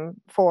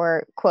Sam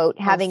for, quote,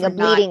 having a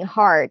bleeding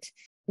heart,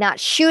 not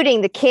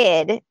shooting the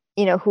kid,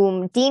 you know,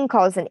 whom Dean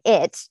calls an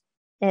it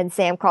and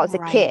Sam calls a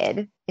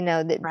kid. You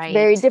know,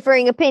 very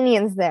differing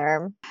opinions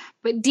there.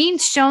 But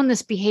Dean's shown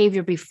this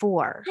behavior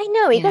before. I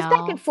know. He goes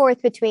back and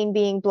forth between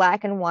being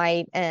black and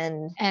white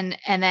and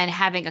then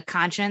having a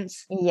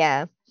conscience.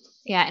 Yeah.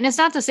 Yeah. And it's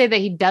not to say that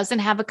he doesn't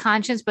have a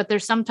conscience, but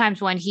there's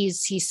sometimes when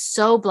he's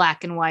so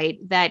black and white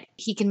that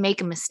he can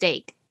make a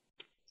mistake.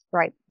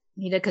 Right.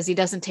 Because he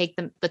doesn't take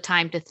the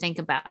time to think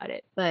about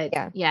it. But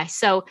yeah.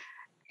 So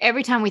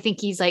every time we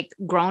think he's like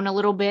grown a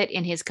little bit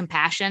in his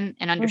compassion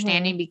and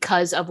understanding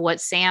because of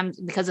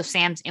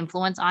Sam's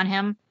influence on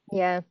him.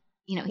 Yeah.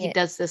 You know, he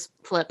does this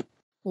flip.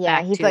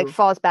 Yeah. He's like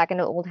falls back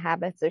into old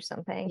habits or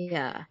something.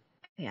 Yeah.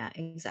 Yeah,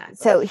 exactly.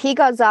 So he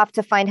goes off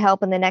to find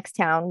help in the next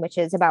town, which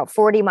is about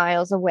 40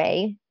 miles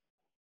away.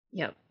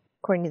 Yep.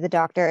 According to the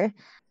doctor.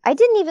 I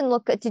didn't even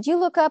did you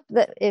look up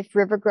if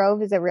River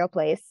Grove is a real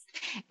place?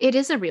 It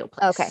is a real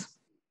place. Okay.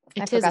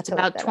 It is. It's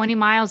about 20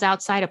 miles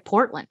outside of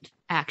Portland,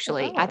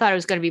 actually. Oh. I thought it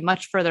was going to be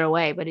much further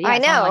away, but I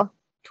know. Like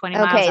 20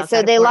 miles outside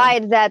so they of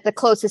lied that the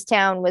closest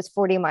town was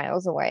 40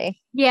 miles away.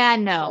 Yeah,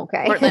 no.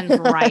 Okay. Portland's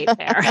right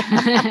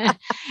there.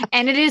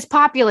 And it is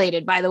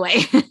populated, by the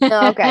way.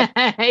 Oh,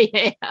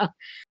 okay. Yeah.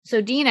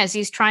 So Dean, as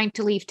he's trying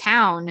to leave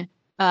town,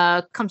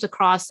 comes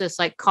across this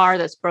like car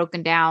that's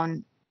broken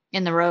down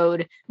in the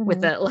road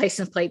with a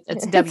license plate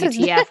that's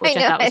WTF, which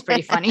I thought was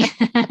pretty funny.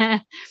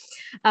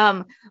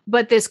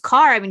 But this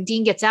car, I mean,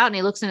 Dean gets out and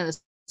he looks into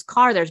this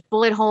car. There's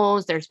bullet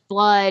holes. There's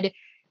blood.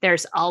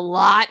 There's a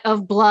lot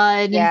of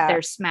blood. Yeah.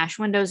 There's smashed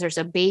windows. There's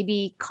a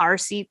baby car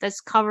seat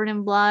that's covered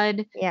in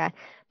blood. Yeah.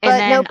 but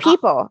then, no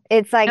people.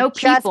 It's like no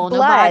just people, blood.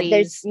 no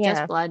bodies, There's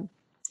just blood.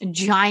 A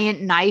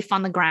giant knife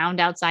on the ground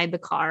outside the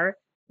car.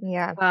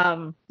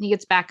 Yeah. He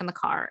gets back in the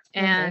car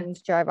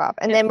and drive off.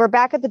 And then we're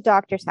back at the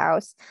doctor's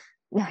doctor's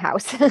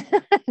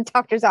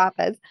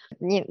office.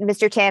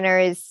 Mr. Tanner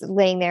is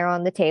laying there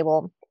on the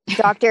table.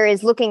 Doctor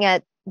is looking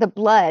at the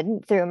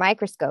blood through a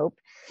microscope,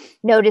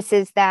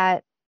 notices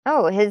that,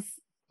 his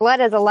blood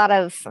has a lot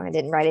of, I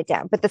didn't write it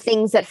down, but the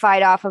things that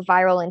fight off a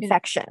viral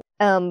infection.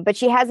 But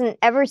she hasn't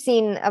ever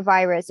seen a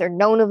virus or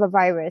known of a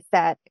virus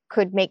that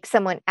could make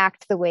someone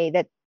act the way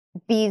that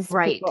these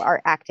people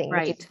are acting,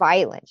 which is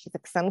violent. She's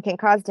like, some can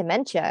cause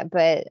dementia,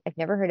 but I've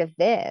never heard of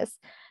this.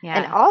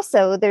 And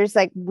also there's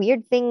like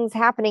weird things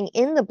happening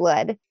in the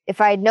blood.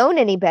 If I had known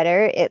any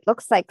better, it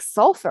looks like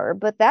sulfur,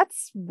 but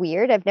that's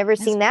weird. I've never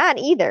seen that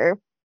either.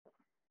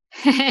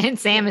 And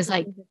Sam is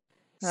like,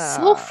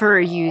 sulfur,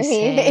 you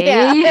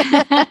say?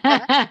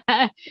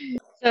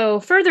 So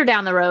further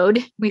down the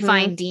road, we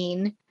find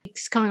Dean.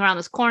 He's coming around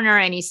this corner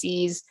and he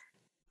sees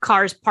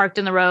cars parked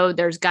in the road.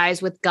 There's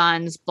guys with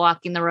guns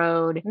blocking the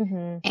road.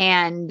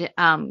 And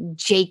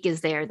Jake is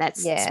there. That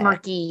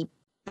smirky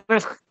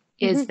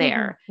is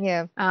there.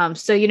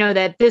 So you know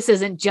that this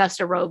isn't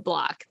just a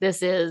roadblock.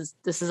 This is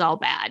all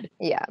bad.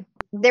 Yeah.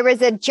 There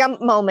was a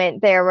jump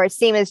moment there where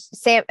Dean is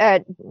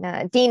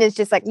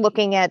just like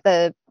looking at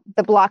the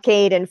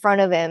blockade in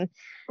front of him.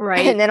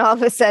 Right. And then all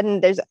of a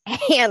sudden there's a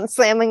hand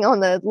slamming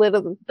on the lid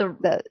of the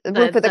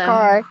roof of the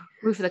car.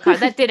 Roof of the car.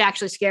 That did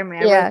actually scare me.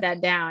 I wrote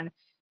that down.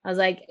 I was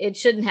like, it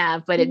shouldn't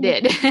have, but it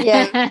did.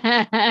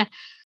 Yeah.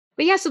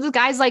 But yeah, so the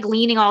guy's like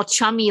leaning all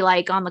chummy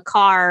like on the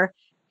car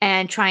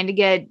and trying to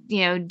get,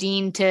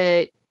 Dean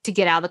to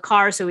get out of the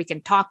car so we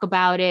can talk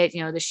about it.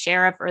 The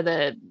sheriff or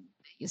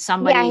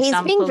somebody. Yeah, he's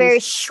being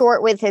very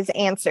short with his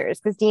answers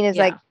because Dean is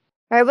like,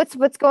 all right,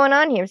 what's going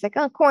on here? It's like,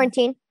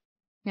 quarantine.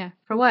 Yeah.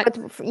 For what? I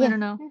don't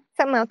know.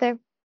 Something out there.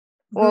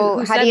 Well,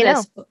 who how do you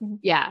know?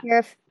 Yeah.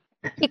 Sheriff,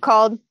 he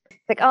called.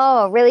 It's like,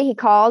 oh, really? He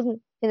called?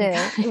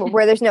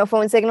 Where there's no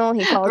phone signal,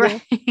 he called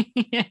you.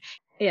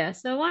 Yeah.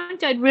 So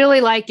I'd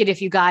really like it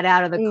if you got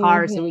out of the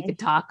car so we could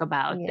talk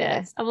about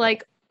this. I'm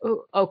like,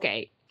 oh,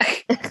 okay.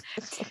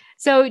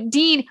 So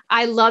Dean,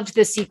 I loved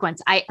this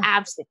sequence. I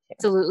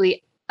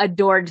absolutely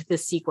adored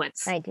this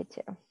sequence. I did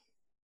too.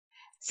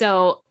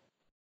 So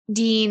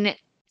Dean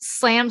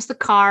slams the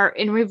car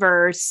in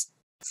reverse,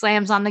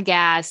 slams on the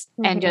gas,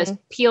 and just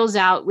peels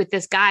out with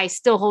this guy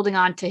still holding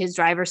on to his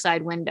driver's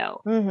side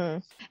window.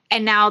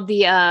 And now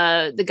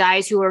the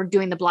guys who are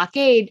doing the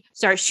blockade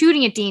start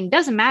shooting at Dean.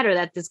 Doesn't matter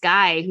that this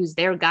guy, who's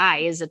their guy,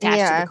 is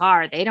attached to the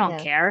car. They don't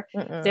care.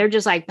 They're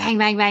just like bang,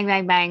 bang, bang,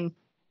 bang, bang.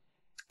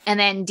 And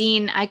then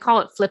Dean, I call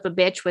it flip a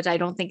bitch, which I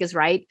don't think is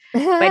right,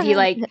 but he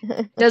like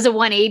does a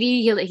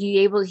 180.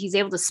 He's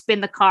able to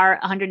spin the car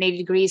 180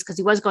 degrees because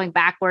he was going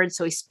backwards.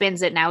 So he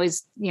spins it. Now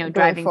he's,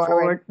 driving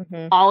forward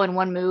all in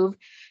one move,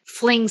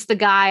 flings the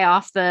guy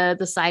off the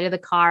side of the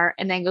car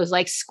and then goes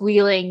like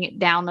squealing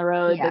down the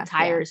road. The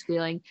tires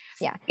squealing.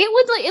 Yeah. It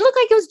looked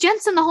like it was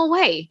Jensen the whole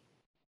way.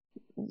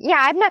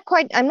 Yeah. I'm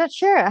not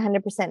sure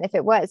 100% if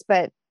it was,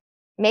 but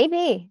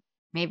maybe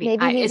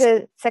he's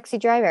a sexy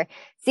driver.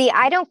 See,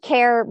 I don't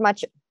care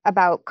much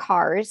about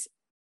cars,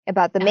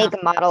 about the make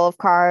and model of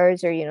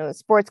cars or,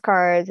 sports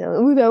cars.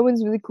 Oh, that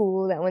one's really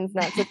cool. That one's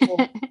not so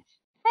cool.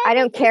 I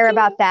don't care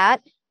about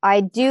that.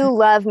 I do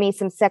love me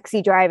some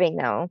sexy driving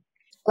though.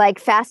 Like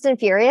Fast and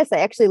Furious. I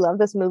actually love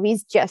those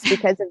movies just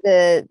because of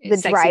the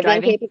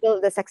driving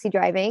capability, the sexy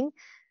driving.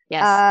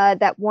 Yes.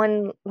 That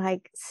one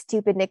like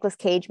stupid Nicolas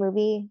Cage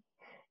movie.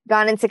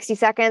 Gone in 60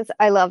 Seconds.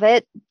 I love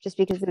it just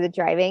because of the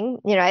driving.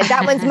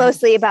 That one's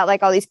mostly about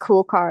like all these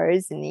cool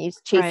cars and he's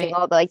chasing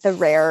all the like the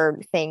rare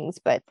things,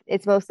 but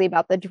it's mostly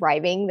about the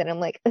driving that I'm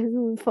like,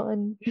 oh,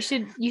 fun. You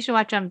should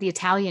watch The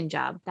Italian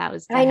Job.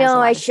 I know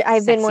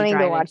I've been wanting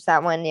to watch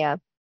that one. Yeah.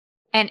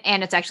 And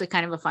it's actually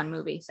kind of a fun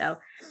movie. So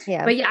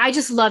yeah. But yeah, I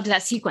just loved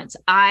that sequence.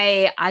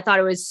 I thought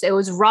it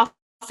was rough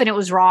and it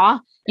was raw,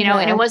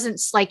 and it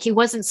wasn't like he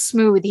wasn't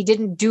smooth. He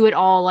didn't do it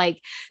all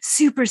like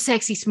super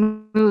sexy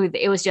smooth.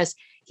 It was just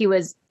he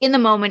was in the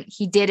moment,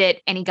 he did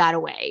it, and he got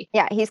away.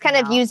 Yeah, he's kind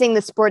of using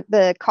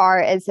the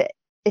car as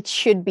it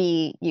should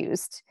be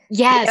used.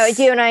 Yes.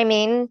 Do you know what I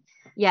mean?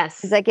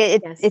 Yes. It's like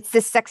it's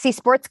this sexy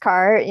sports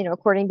car,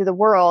 according to the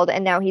world,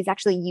 and now he's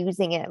actually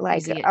using it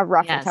like a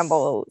rough and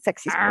tumble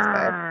sexy sports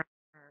car.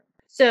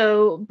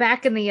 So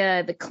back in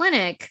the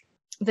clinic,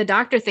 the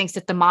doctor thinks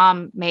that the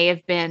mom may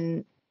have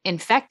been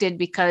infected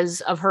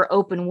because of her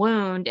open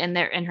wound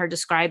and her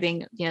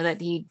describing,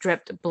 that he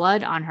dripped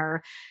blood on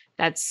her.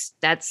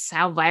 That's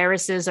how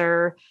viruses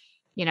are,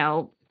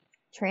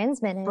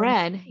 transmitted,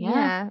 bred.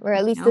 Yeah. Or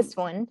at least this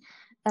one,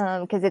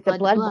 because it's a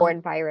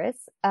blood-borne virus.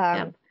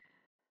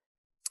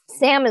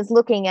 Sam is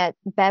looking at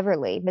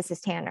Beverly,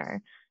 Mrs.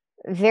 Tanner,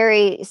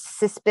 very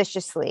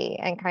suspiciously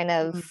and kind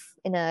of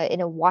in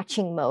a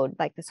watching mode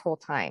like this whole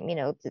time,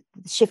 the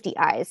shifty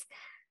eyes.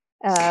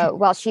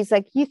 While she's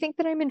like, you think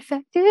that I'm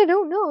infected? I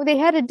don't know. They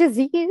had a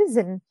disease.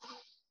 And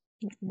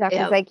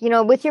doctor's like,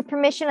 with your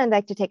permission, I'd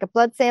like to take a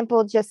blood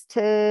sample just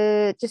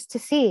to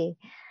see.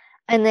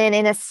 And then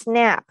in a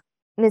snap,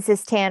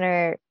 Mrs.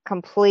 Tanner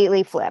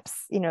completely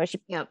flips. She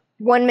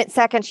 1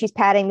 second she's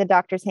patting the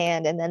doctor's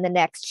hand, and then the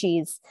next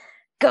she's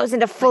goes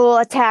into full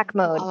attack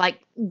mode, like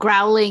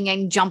growling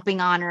and jumping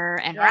on her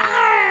and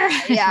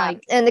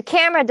and the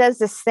camera does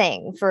this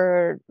thing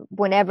for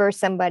whenever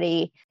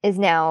somebody is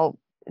now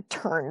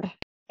turned.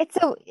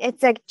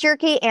 It's like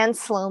jerky and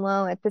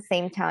slow-mo at the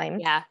same time.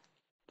 Yeah.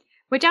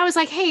 Which I was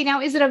like, hey,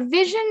 now is it a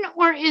vision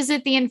or is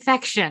it the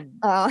infection?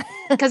 Oh.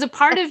 Because a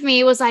part of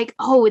me was like,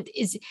 oh,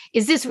 is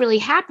this really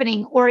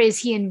happening, or is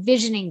he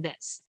envisioning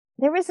this?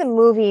 There was a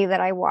movie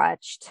that I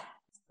watched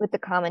with the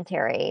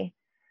commentary.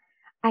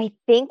 I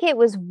think it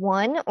was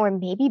one or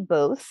maybe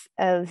both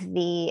of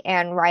the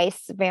Anne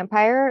Rice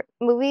vampire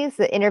movies,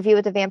 The Interview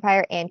with the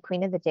Vampire and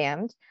Queen of the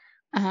Damned,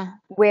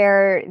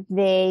 where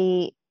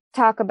they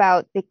talk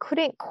about they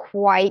couldn't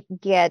quite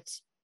get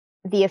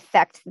the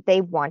effect that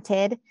they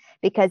wanted,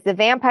 because the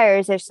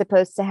vampires are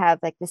supposed to have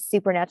like this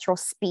supernatural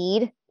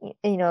speed,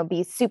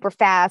 be super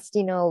fast,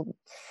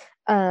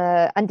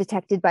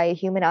 undetected by a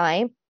human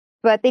eye.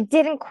 But they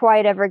didn't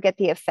quite ever get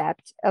the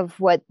effect of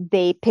what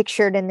they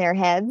pictured in their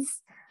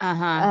heads,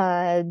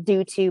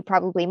 due to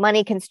probably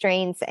money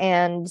constraints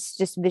and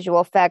just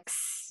visual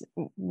effects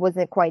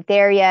wasn't quite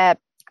there yet.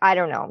 I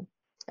don't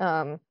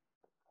know.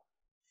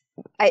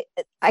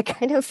 I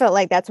kind of felt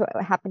like that's what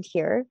happened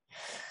here.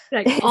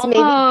 Like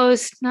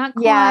almost, maybe, not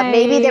quite. Yeah,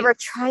 maybe they were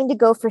trying to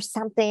go for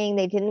something.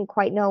 They didn't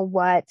quite know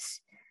what.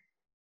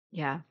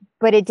 Yeah.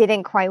 But it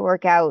didn't quite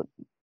work out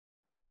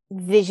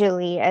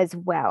visually as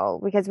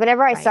well. Because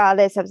whenever I saw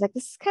this, I was like,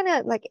 this is kind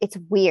of like, it's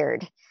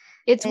weird.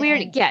 It's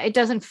weird. Yeah, it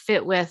doesn't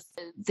fit with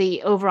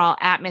the overall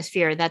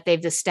atmosphere that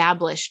they've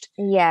established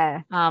in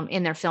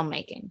their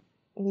filmmaking.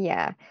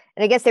 Yeah.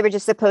 And I guess they were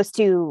just supposed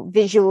to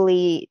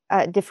visually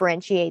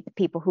differentiate the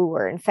people who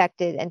were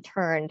infected and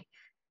turned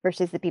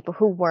versus the people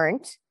who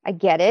weren't. I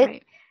get it.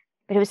 Right.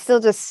 But it was still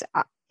just,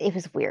 it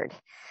was weird.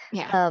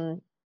 Yeah.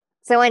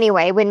 So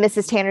anyway, when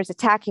Mrs. Tanner's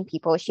attacking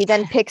people, she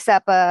then picks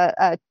up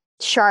a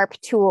sharp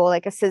tool,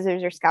 like a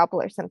scissors or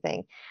scalpel or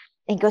something,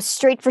 and goes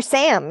straight for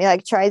Sam. He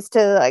tries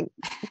to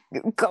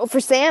go for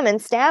Sam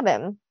and stab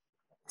him.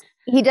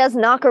 He does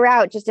knock her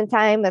out just in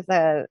time with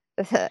a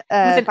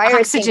fire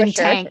oxygen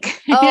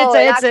tank. Oh,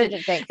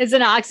 it's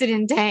an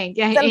oxygen tank.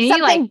 Yeah,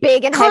 something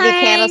big and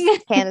heavy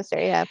canister.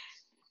 Yeah.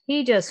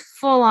 He just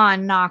full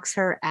on knocks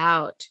her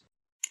out.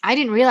 I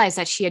didn't realize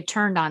that she had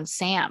turned on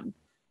Sam.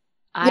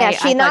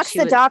 She knocks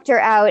the doctor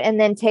out and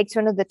then takes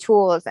one of the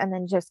tools and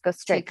then just goes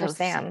straight for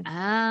Sam.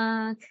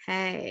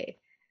 Okay.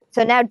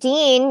 So now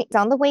Dean is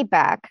on the way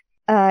back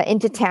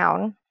into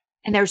town.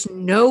 And there's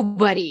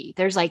nobody.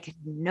 There's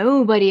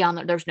nobody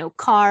there's no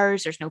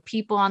cars. There's no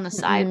people on the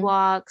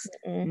sidewalks.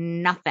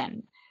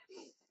 Nothing.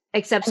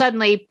 Except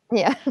suddenly,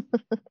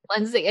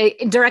 Lindsay,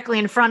 directly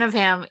in front of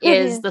him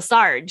is the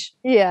Sarge.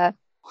 Yeah.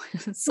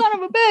 Son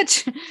of a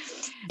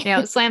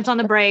bitch. Slams on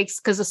the brakes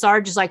because the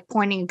Sarge is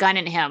pointing a gun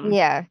at him.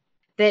 Yeah.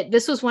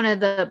 This was one of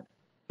the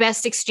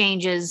best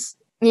exchanges.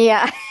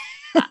 Yeah.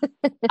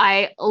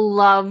 I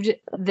loved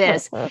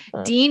this.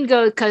 Dean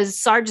goes, because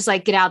Sarge is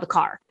get out of the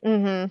car.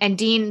 And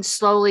Dean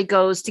slowly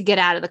goes to get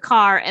out of the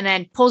car and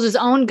then pulls his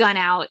own gun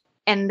out.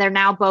 And they're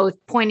now both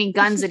pointing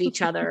guns at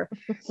each other.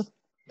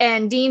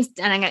 And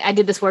I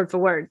did this word for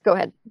word. Go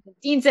ahead.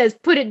 Dean says,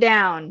 put it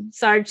down.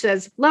 Sarge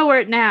says, lower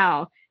it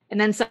now. And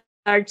then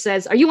Sarge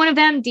says, are you one of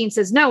them? Dean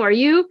says, no. Are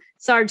you?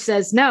 Sarge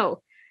says,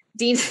 no.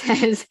 Dean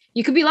says,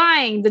 you could be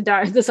lying.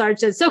 The Sarge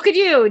says, so could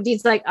you.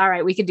 Dean's like, all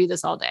right, we could do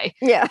this all day.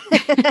 Yeah.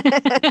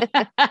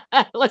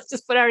 Let's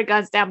just put our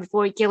guns down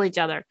before we kill each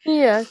other.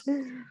 Yeah.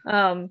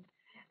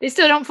 They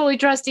still don't fully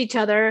trust each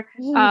other.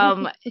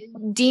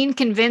 Dean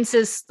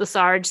convinces the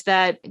Sarge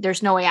that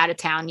there's no way out of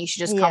town. You should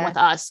just come with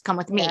us. Come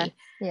with me.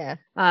 Yeah.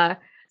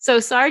 So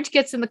Sarge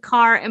gets in the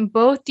car and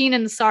both Dean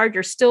and the Sarge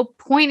are still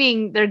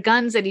pointing their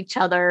guns at each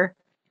other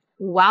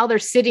while they're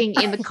sitting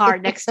in the car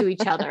next to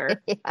each other.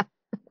 Yeah.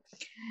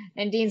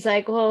 And Dean's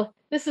like, well,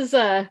 this is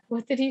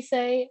what did he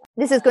say?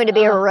 This is going to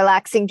be a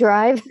relaxing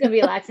drive. It's going to be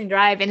a relaxing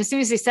drive. And as soon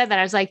as he said that,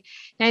 I was like,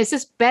 now is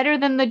this better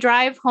than the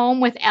drive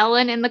home with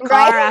Ellen in the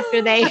car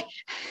after they,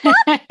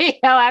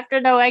 after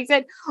no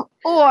exit?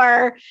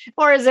 Or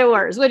is it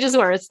worse? Which is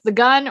worse, the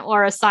gun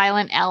or a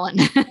silent Ellen?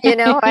 You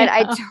know what?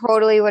 I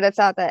totally would have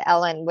thought that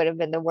Ellen would have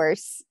been the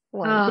worst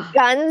one. The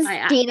guns,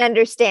 Dean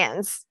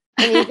understands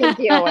and you can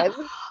deal with.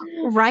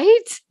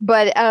 Right?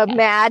 But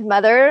mad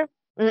mother,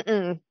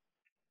 nope.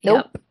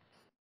 Yep.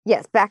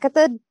 Yes, back at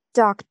the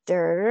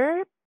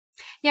doctor.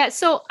 Yeah,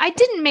 so I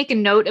didn't make a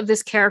note of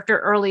this character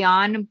early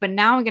on, but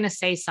now I'm going to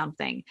say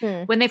something.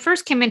 When they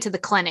first came into the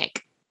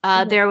clinic,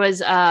 there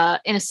was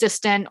an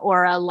assistant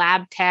or a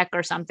lab tech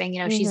or something.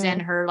 She's in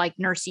her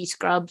nursey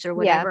scrubs or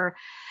whatever.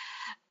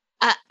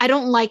 Yeah. I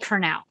don't like her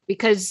now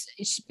because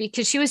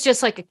she was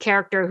just a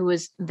character who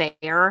was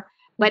there.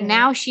 But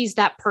now she's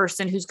that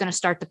person who's going to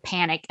start to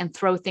panic and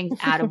throw things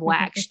out of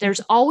whack.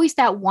 There's always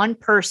that one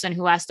person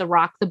who has to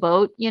rock the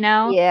boat,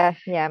 Yeah,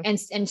 yeah.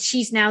 And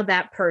she's now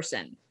that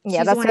person.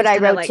 Yeah, that's what I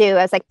wrote too.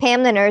 I was like,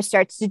 Pam the nurse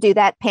starts to do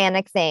that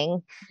panic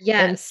thing.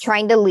 And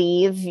trying to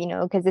leave,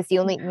 because it's the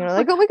only,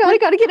 like, oh my God, I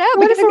got to get out.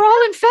 What if we're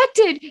all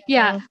infected?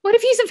 Yeah. What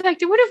if he's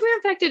infected? What if we're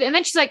infected? And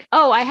then she's like,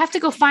 oh, I have to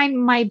go find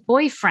my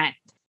boyfriend.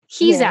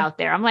 He's out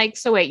there. I'm like,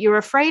 so wait, you're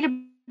afraid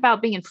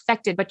about being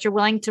infected, but you're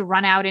willing to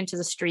run out into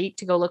the street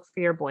to go look for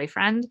your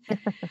boyfriend.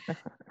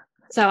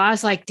 So I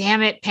was like,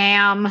 damn it,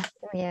 Pam.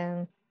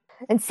 Yeah.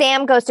 And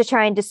Sam goes to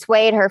try and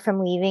dissuade her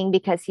from leaving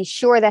because he's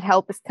sure that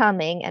help is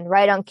coming. And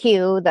right on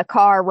cue, the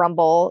car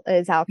rumble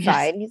is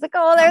outside. Yes. He's like,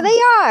 oh, there they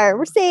are.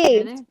 We're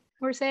saved.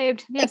 We're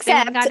saved. Yes,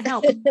 except got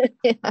help.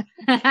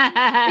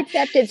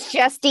 Except it's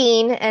just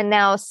Dean and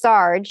now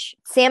Sarge.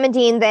 Sam and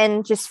Dean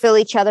then just fill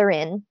each other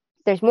in.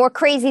 There's more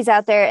crazies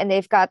out there and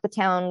they've got the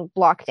town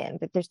blocked in,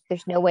 but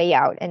there's no way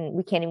out and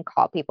we can't even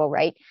call people,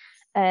 right?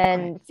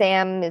 And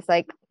Sam is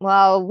like,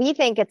 well, we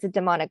think it's a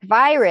demonic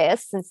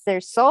virus since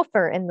there's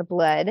sulfur in the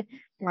blood.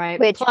 Right.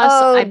 Which, plus,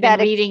 I've been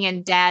reading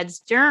in Dad's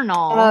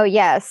journal. Oh,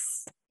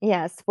 yes.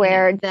 Yes.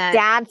 Where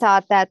Dad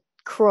thought that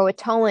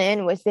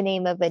Croatoan was the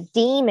name of a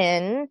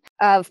demon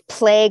of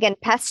plague and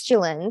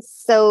pestilence.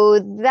 So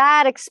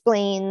that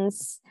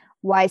explains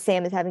why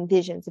Sam is having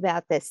visions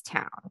about this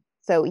town.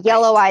 So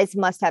Yellow Eyes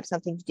must have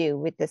something to do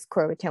with this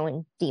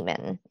Croatoan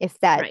demon, if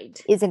that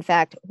is in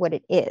fact what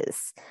it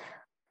is.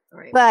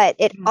 Right. But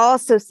it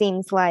also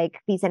seems like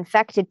these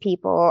infected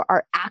people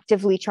are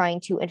actively trying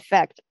to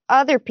infect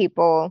other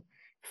people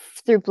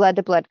through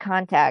blood-to-blood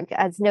contact,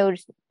 as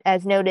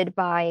noted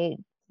by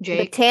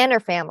the Tanner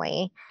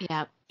family.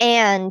 Yeah.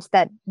 And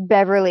that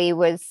Beverly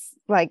was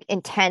like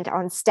intent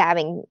on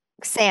stabbing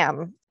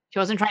Sam. She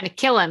wasn't trying to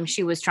kill him.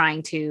 She was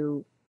trying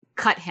to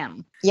cut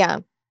him. Yeah.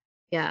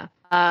 Yeah.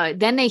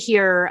 Then they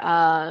hear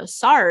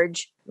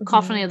Sarge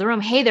call from the other room,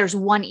 hey, there's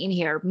one in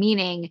here,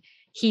 meaning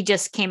he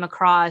just came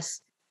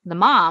across the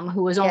mom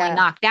who was only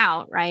knocked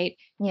out, right?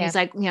 Yeah. He's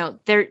like,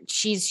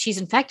 she's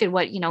infected.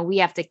 What, we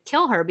have to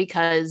kill her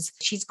because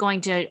she's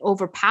going to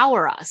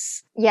overpower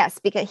us. Yes,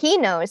 because he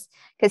knows,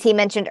 because he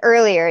mentioned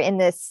earlier in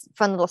this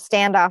fun little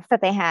standoff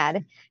that they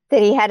had,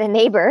 that he had a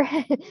neighbor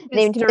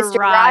named Mr.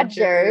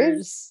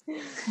 Rogers.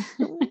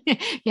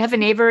 You have a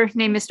neighbor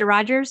named Mr.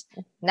 Rogers?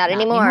 Not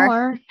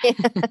anymore.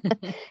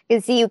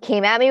 Because you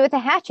came at me with a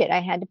hatchet.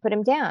 I had to put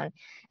him down.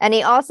 And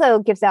he also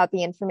gives out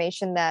the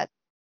information that,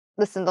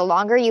 listen, the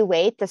longer you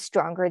wait, the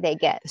stronger they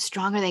get. The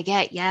stronger they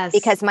get, yes.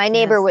 Because my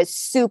neighbor was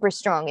super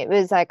strong. It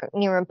was like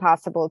near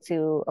impossible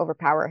to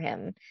overpower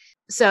him.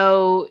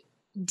 So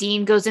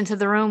Dean goes into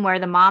the room where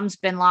the mom's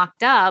been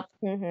locked up.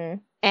 Mm-hmm.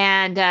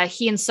 And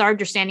he and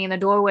Sarge are standing in the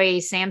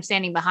doorway. Sam's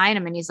standing behind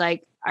him. And he's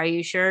like, are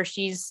you sure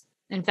she's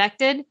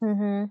infected?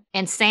 Mm-hmm.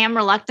 And Sam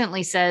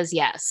reluctantly says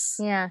yes.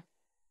 Yeah.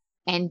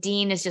 And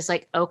Dean is just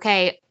like,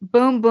 okay,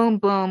 boom, boom,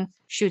 boom.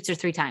 Shoots her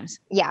 3 times.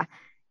 Yeah.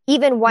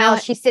 Even while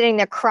she's sitting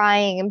there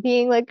crying and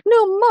being like,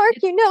 no, Mark,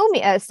 you know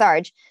me.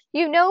 Sarge,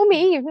 you know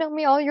me. You've known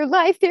me all your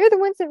life. They're the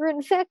ones that were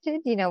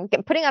infected.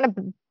 Putting on a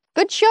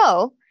good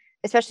show,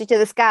 especially to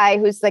this guy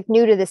who's like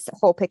new to this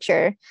whole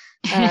picture,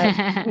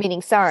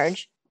 meaning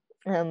Sarge.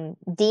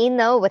 Dean,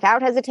 though,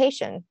 without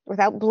hesitation,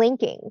 without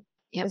blinking,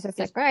 was just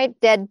like, all right,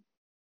 dead.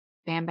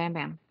 Bam, bam,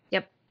 bam.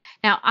 Yep.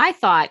 Now, I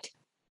thought,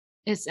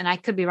 and I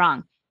could be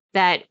wrong,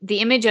 that the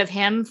image of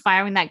him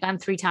firing that gun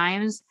 3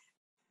 times,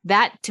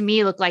 that to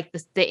me looked like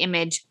the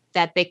image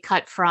that they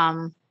cut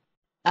from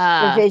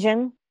the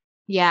Vision.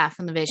 Yeah,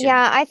 from the Vision.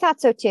 Yeah, I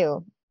thought so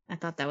too. I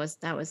thought that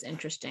was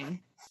interesting.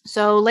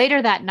 So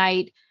later that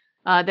night,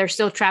 they're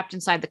still trapped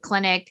inside the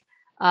clinic.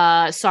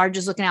 Sarge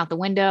is looking out the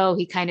window.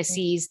 He kind of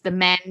sees the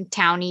men,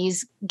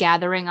 townies,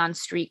 gathering on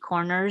street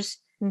corners.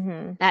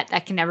 Mm-hmm.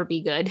 That can never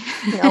be good.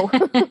 No.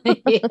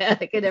 Yeah,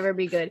 it could never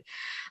be good.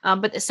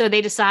 But so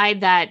they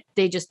decide that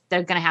they're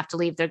going to have to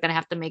leave. They're going to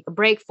have to make a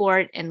break for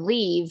it and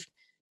leave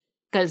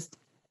because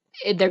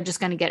they're just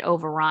going to get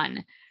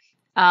overrun.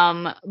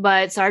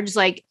 But Sarge is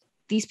like,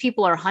 these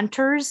people are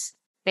hunters.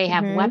 They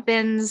have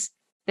weapons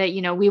that,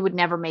 we would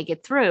never make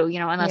it through,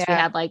 unless we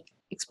had like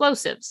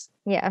explosives.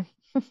 Yeah.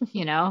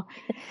 Enter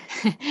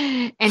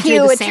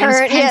the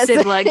Sam's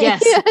pensive look.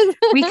 Yes, yes.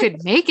 We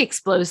could make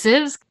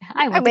explosives.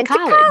 I went to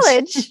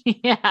college.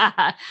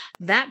 Yeah,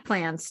 that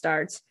plan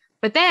starts.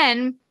 But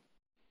then,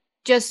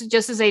 just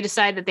as they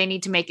decide that they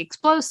need to make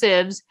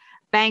explosives,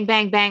 bang,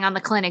 bang, bang on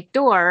the clinic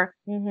door,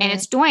 and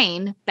it's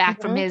Dwayne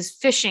back from his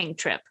fishing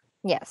trip.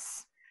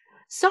 Yes.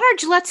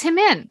 Sarge lets him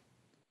in,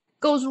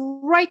 goes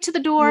right to the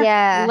door,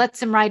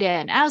 lets him right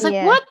in. I was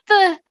like, what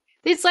the?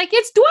 It's like,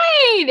 it's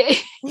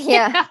Dwayne.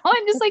 Yeah.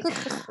 And just like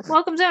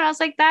welcomes him. I was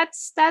like,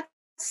 that's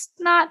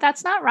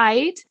not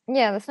right.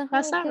 Yeah,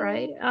 that's not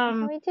right.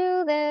 We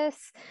do this.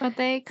 But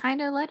they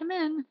kind of let him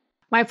in.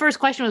 My first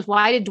question was,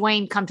 why did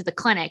Dwayne come to the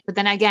clinic? But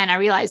then again, I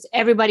realized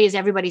everybody is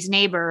everybody's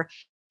neighbor.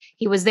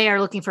 He was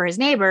there looking for his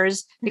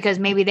neighbors because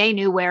maybe they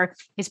knew where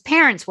his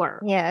parents were.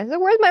 Yeah. So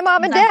where's my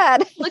mom and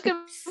dad? Looking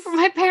for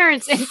my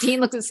parents. And Dean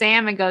looks at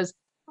Sam and goes,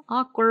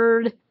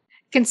 awkward.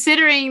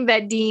 Considering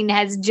that Dean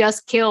has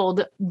just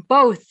killed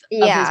both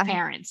of his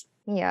parents.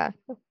 Yeah.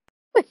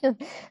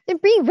 They're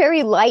being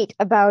very light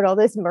about all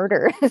this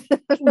murder.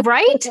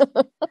 Right?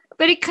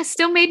 But it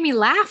still made me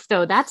laugh,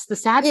 though. That's the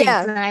sad thing.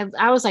 Yeah.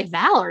 I was like,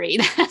 Valerie,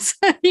 that's,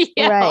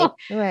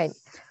 right.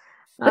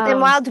 But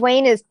then while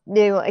Dwayne is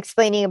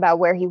explaining about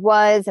where he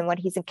was and what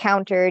he's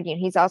encountered,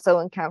 he's also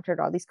encountered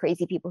all these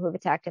crazy people who've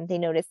attacked him. They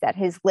notice that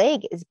his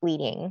leg is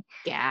bleeding.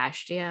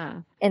 Gashed,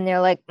 yeah. And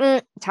they're like,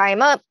 tie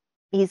him up.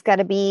 He's got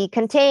to be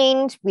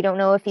contained. We don't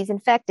know if he's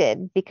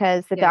infected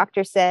because the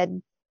doctor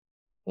said,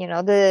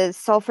 the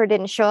sulfur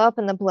didn't show up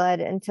in the blood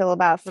until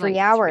about 3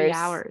 hours. 3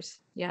 hours.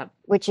 Yep.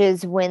 Which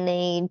is when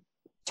they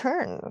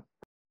turn.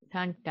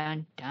 Dun,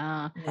 dun,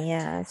 dun.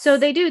 Yeah. So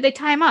they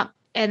tie him up.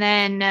 And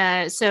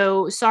then,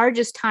 so Sarge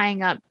is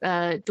tying up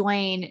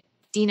Dwayne.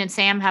 Dean and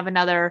Sam have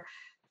another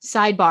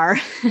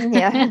sidebar.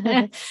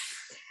 Yeah.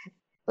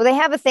 Well, they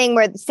have a thing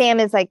where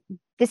Sam is like,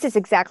 this is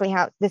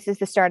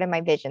the start of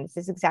my vision. This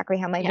is exactly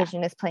how my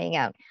vision is playing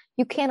out.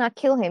 You cannot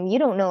kill him. You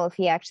don't know if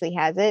he actually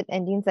has it.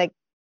 And Dean's like,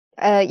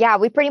 yeah,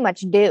 we pretty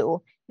much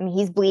do. I mean,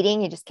 he's bleeding.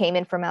 He just came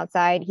in from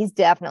outside. He's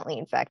definitely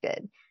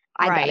infected.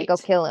 I gotta go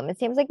kill him. And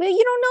Sam's like, well,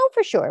 you don't know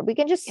for sure. We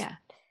can just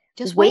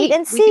wait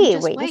and see.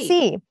 Wait and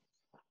see.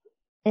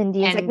 And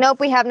Dean's like, nope,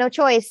 we have no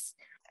choice.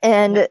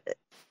 And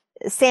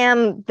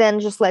Sam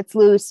then just lets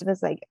loose and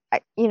was like, I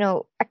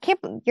can't,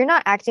 you're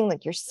not acting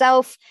like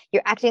yourself.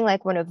 You're acting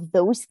like one of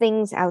those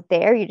things out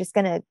there. You're just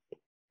going to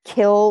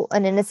kill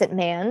an innocent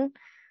man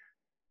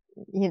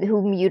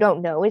whom you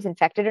don't know is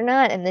infected or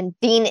not. And then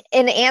Dean,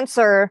 in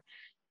answer,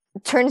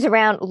 turns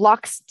around,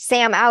 locks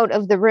Sam out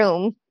of the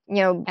room,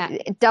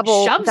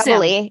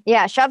 doubly.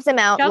 Yeah, shoves him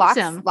out,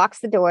 locks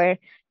the door,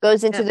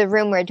 goes into the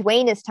room where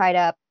Dwayne is tied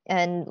up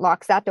and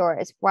locks that door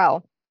as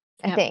well.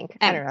 I think.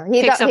 And I don't know.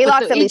 He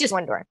locks at least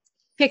one door.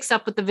 Picks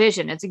up with the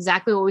vision. It's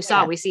exactly what we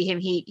saw. We see him.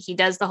 He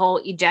does the whole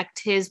eject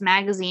his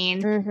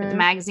magazine, put the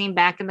magazine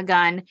back in the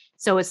gun.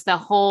 So it's the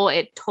whole.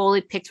 It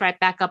totally picks right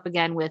back up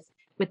again with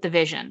the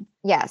vision.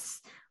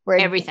 Yes, where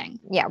everything.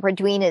 Yeah, where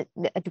Dwayne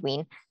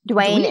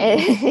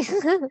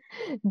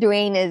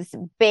is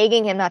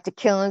begging him not to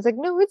kill him. He's like,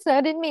 no, it's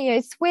not in me. I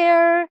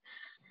swear.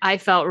 I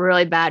felt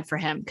really bad for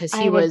him because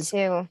he was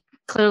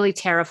clearly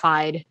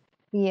terrified.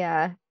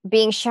 Yeah,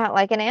 being shot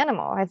like an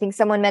animal. I think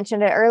someone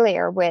mentioned it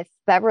earlier with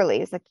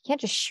Beverly. It's like, you can't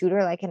just shoot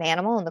her like an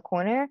animal in the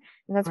corner.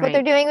 And that's what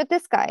they're doing with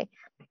this guy.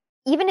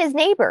 Even his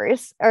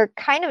neighbors are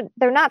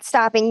they're not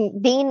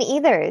stopping Dean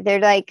either. They're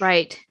like...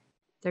 Right.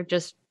 They're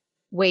just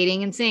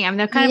waiting and seeing. I mean,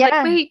 they're kind of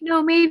like, wait,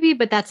 no, maybe,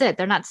 but that's it.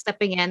 They're not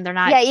stepping in. They're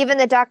not... Yeah, even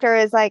the doctor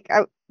is like,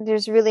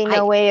 there's really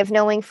no way of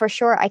knowing for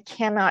sure. I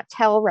cannot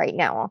tell right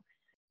now.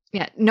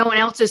 Yeah, no one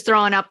else is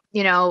throwing up,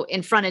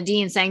 in front of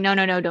Dean saying, no,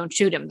 don't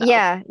shoot him. Though.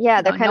 Yeah,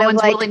 they're kind of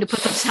like willing to put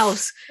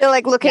themselves. They're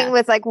like looking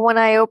with like one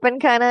eye open,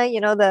 kind of,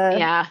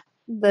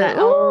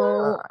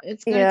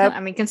 it's good. I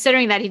mean,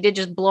 considering that he did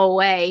just blow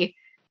away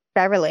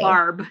Beverly,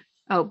 Barb.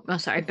 Oh,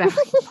 sorry,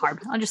 Beverly,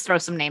 Barb. I'll just throw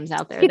some names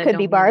out there. It could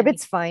be Barb.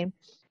 It's fine.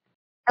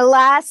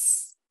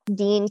 Alas,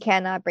 Dean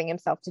cannot bring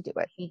himself to do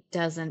it. He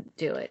doesn't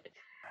do it.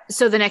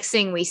 So the next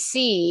thing we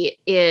see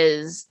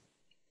is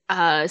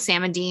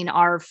Sam and Dean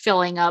are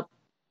filling up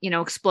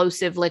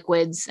explosive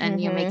liquids and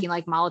making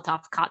like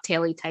Molotov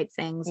cocktail-y type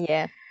things.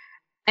 Yeah.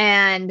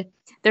 And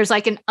there's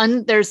like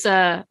there's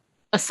a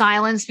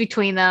silence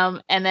between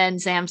them, and then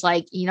Sam's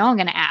like, I'm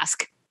gonna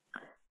ask.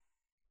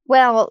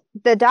 Well,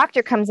 the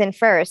doctor comes in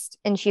first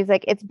and she's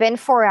like, it's been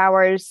 4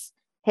 hours,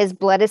 his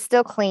blood is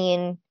still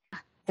clean. Is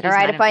it all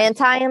right if I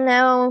untie him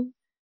now?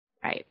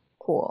 Right.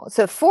 Cool.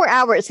 So 4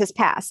 hours has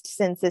passed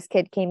since this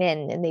kid came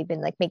in and they've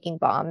been like making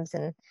bombs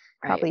and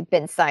probably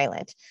been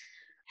silent.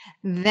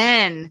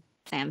 Then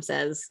Sam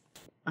says,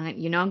 I'm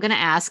going to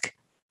ask,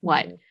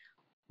 what?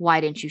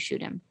 Why didn't you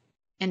shoot him?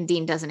 And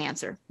Dean doesn't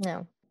answer.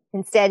 No.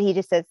 Instead, he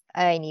just says,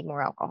 I need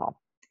more alcohol.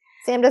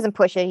 Sam doesn't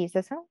push it. He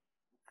says, oh,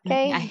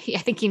 okay. I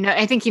think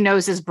he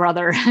knows his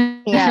brother.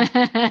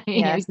 Yeah.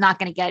 He's not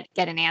going to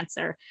get an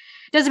answer.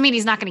 Doesn't mean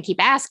he's not going to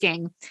keep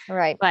asking.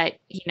 Right. But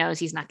he knows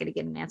he's not going to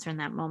get an answer in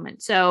that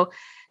moment. So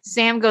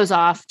Sam goes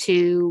off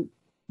to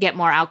get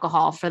more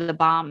alcohol for the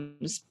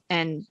bombs,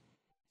 and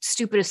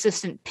stupid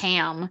assistant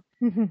Pam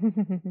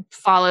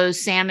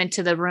follows Sam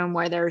into the room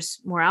where there's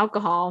more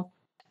alcohol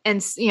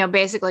and,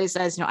 basically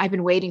says, I've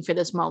been waiting for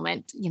this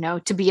moment,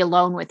 to be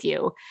alone with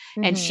you.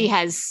 Mm-hmm. And she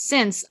has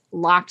since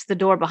locked the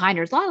door behind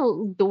her. There's a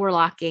lot of door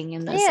locking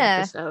in this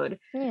episode.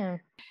 Yeah.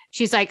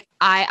 She's like,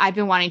 I've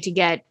been wanting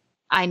to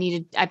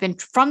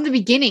from the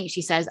beginning,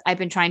 she says, I've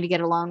been trying to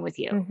get alone with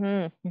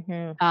you,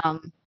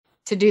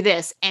 to do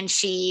this. And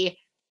she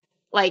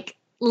like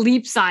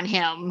leaps on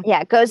him.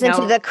 Yeah, goes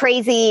into the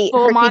crazy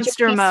full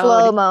monster mode.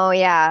 Slow-mo,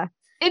 yeah.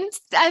 And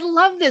I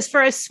love this.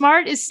 For as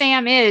smart as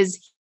Sam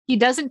is, he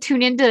doesn't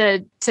tune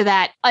into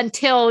that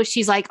until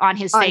she's like on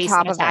his face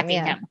and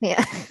attacking him.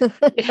 Yeah.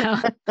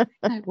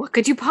 What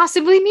could you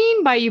possibly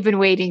mean by you've been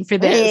waiting for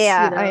this?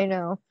 Yeah, I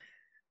know.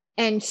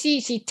 And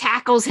she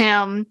tackles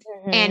him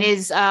and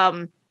is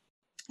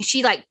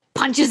she like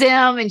punches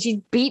him and she's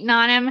beating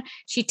on him.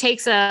 She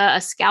takes a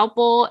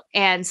scalpel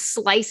and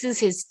slices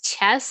his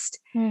chest,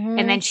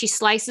 and then she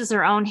slices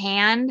her own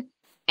hand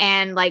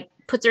and like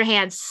puts her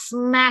hand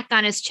smack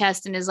on his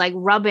chest and is like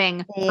rubbing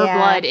her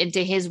blood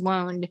into his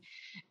wound.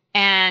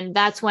 And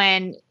that's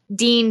when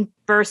Dean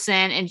bursts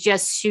in and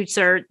just shoots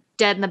her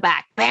dead in the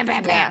back. Bam,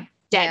 bam, bam.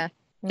 Dead.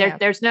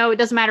 There's no, it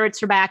doesn't matter. It's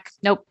her back.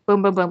 Nope.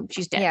 Boom, boom, boom.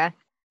 She's dead. Yeah.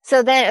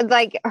 So then,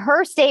 like,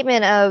 her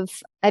statement of,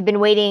 I've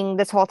been waiting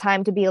this whole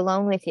time to be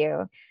alone with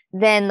you.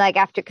 Then, like,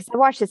 after, because I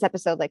watched this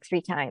episode like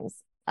 3 times.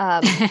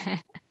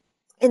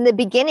 In the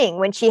beginning,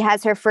 when she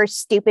has her first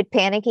stupid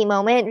panicky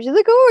moment, she's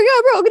like, oh my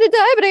God, we're all going to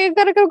die, but I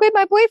got to go get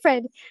my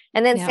boyfriend.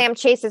 And then Sam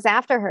chases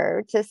after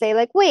her to say,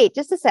 like, wait,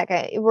 just a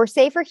second. We're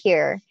safer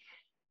here.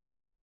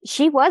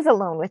 She was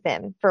alone with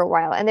him for a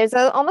while. And there's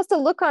almost a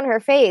look on her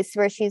face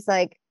where she's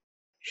like,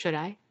 should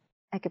I?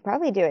 I could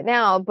probably do it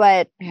now,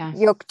 but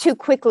too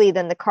quickly,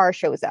 then the car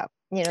shows up.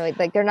 You know,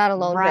 like they're not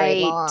alone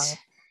very long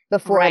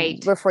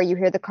before you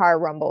hear the car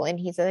rumble. And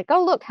he's like,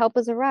 oh, look, help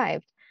has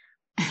arrived.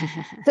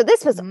 So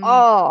this was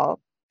all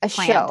a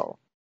show.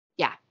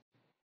 Yeah.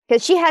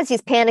 Because she has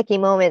these panicky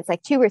moments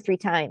like 2 or 3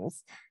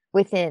 times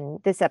within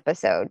this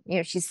episode. You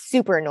know, she's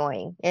super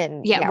annoying.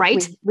 And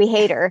we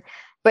hate her.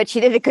 But she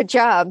did a good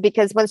job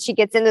because once she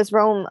gets in this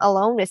room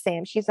alone with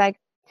Sam, she's like,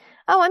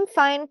 oh, I'm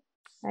fine.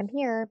 I'm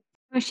here.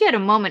 She had a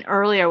moment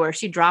earlier where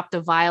she dropped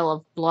a vial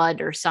of blood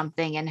or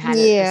something and had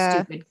a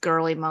stupid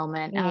girly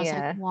moment. And I was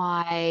like,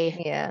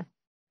 why? Yeah.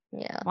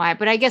 Why?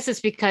 But I guess it's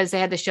because they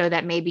had to show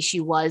that maybe she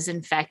was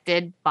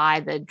infected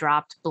by the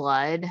dropped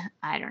blood.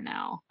 I don't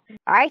know.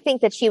 I think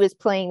that she was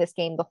playing this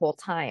game the whole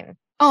time.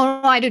 Oh,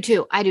 no, I do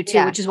too,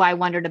 which is why I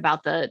wondered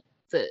about the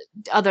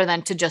other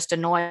than to just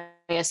annoy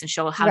us and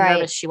show how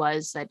nervous she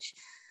was.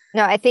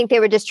 No, I think they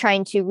were just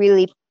trying to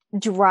really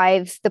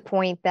drive the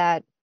point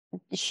that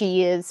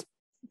she is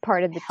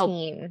part of the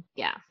team.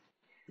 Yeah.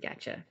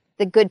 Gotcha.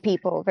 The good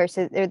people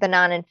versus the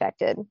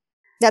non-infected.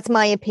 That's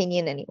my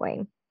opinion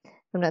anyway.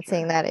 I'm not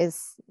saying that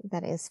is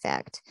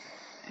fact.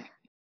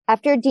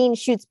 After Dean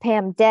shoots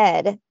Pam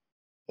dead,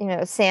 you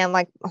know, Sam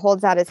like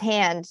holds out his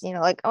hand, you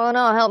know, like, oh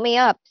no, help me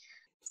up.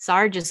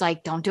 Sarge is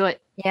like, don't do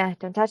it. Yeah,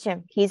 don't touch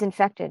him. He's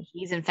infected.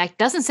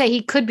 Doesn't say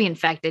he could be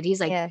infected. He's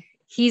like,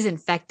 he's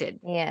infected.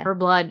 Yeah. Her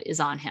blood is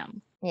on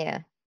him. Yeah.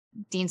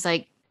 Dean's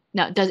like,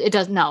 no,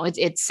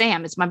 it's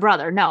Sam. It's my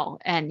brother. No.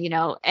 And, you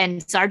know,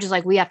 and Sarge is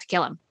like, we have to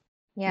kill him.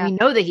 Yeah. We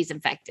know that he's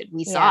infected.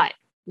 We saw it.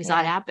 We saw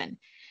it happen.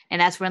 And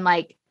that's when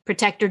like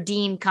Protector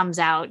Dean comes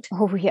out.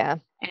 Oh, yeah.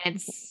 And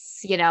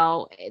it's, you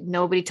know,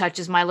 nobody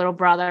touches my little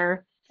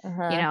brother. You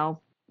know,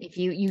 if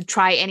you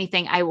try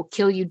anything, I will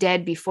kill you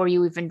dead before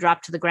you even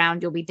drop to the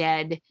ground. You'll be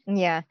dead.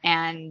 Yeah.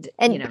 And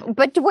you know,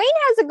 but Dwayne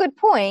has a good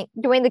point.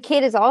 Dwayne, the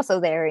kid, is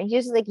also there. And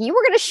he's just like, you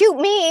were going to shoot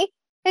me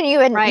and you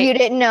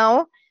didn't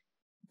know.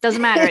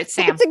 Doesn't matter. It's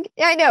Sam.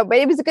 I know, but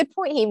it was a good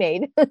point he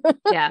made.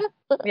 Yeah,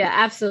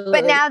 absolutely.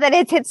 But now that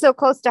it's hit so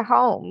close to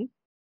home,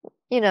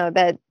 you know,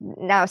 that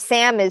now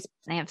Sam's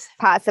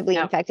possibly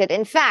infected.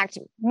 In fact,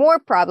 more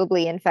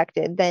probably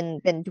infected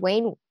than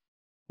Dwayne.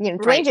 You know,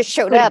 Dwayne just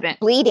showed up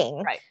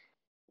bleeding. Right.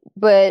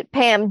 But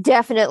Pam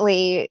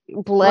definitely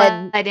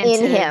bled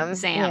in him.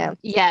 Sam. Yeah.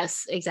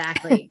 Yes,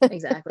 exactly.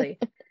 Exactly.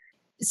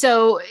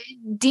 So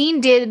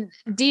Dean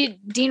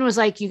was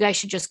like, you guys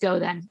should just go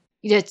then.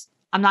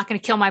 I'm not going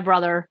to kill my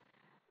brother.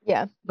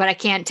 Yeah. But I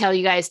can't tell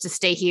you guys to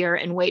stay here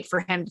and wait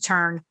for him to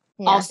turn.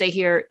 Yeah. I'll stay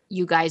here.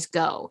 You guys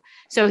go.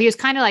 So he was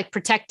kind of like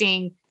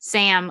protecting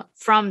Sam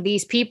from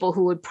these people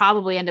who would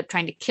probably end up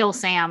trying to kill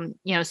Sam,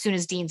 you know, as soon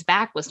as Dean's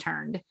back was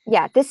turned.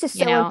 Yeah. This is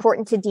so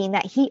important to Dean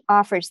that he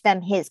offers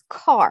them his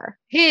car.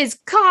 He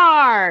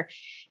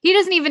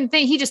doesn't even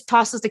think, he just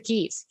tosses the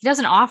keys. He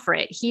doesn't offer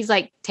it. He's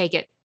like, take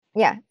it.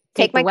 Yeah.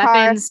 Take my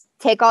weapons,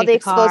 car. Take all the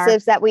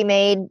explosives that we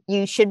made.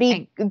 You should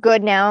be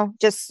good now.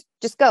 Just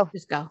go.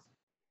 Just go.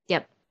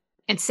 Yep.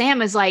 And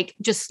Sam is like,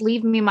 just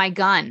leave me my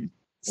gun.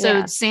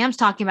 So Sam's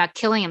talking about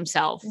killing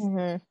himself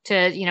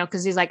to, you know,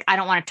 because he's like, I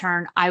don't want to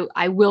turn.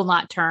 I will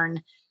not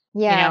turn.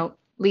 Yeah. You know,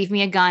 leave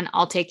me a gun.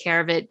 I'll take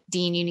care of it.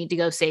 Dean, you need to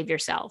go save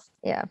yourself.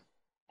 Yeah.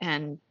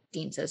 And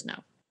Dean says no.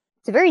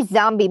 It's a very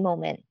zombie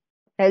moment.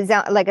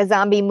 Like a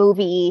zombie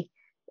movie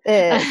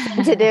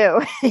thing to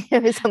do.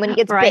 If someone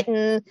gets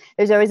bitten,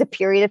 there's always a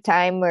period of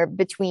time where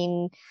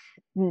between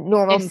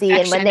normalcy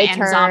and when they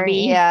turn.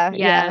 Zombie. Yeah.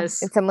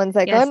 Yes. And someone's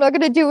like, I'm not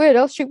going to do it.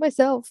 I'll shoot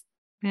myself.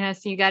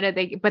 Yes, you got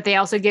it. But they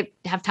also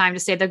have time to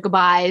say their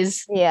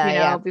goodbyes.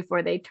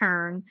 Before they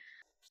turn.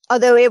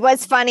 Although it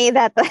was funny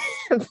that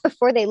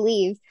before they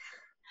leave,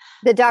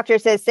 the doctor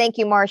says, "Thank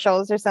you,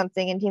 marshals," or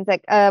something, and Dean's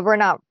like, "We're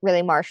not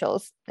really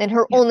marshals." And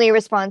her only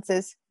response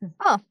is,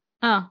 "Oh."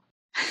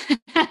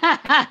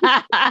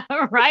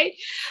 Right,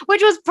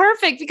 which was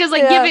perfect because,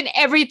 like, given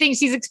everything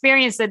she's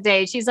experienced that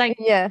day, she's like,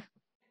 "Yeah,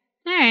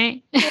 all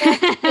right,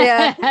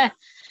 yeah."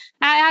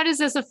 How does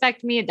this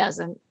affect me? It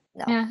doesn't.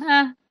 No.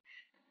 Yeah.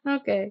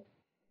 Okay.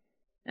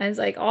 I was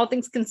like, all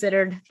things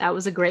considered, that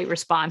was a great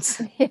response.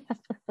 Yeah.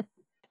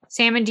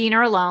 Sam and Dean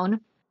are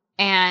alone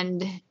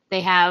and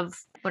they have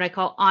what I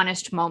call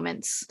honest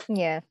moments.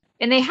 Yeah.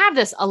 And they have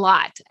this a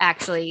lot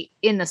actually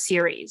in the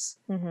series.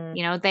 Mm-hmm.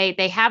 You know,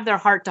 they have their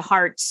heart to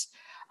hearts,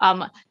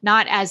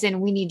 not as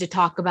in we need to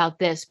talk about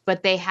this,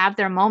 but they have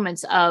their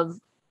moments of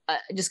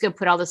just going to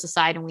put all this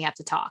aside and we have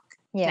to talk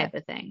type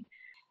of thing.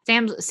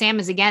 Sam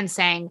is again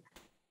saying,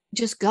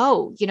 just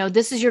go,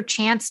 this is your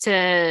chance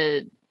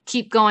to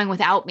keep going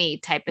without me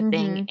type of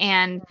thing.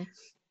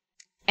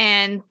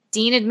 And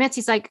Dean admits,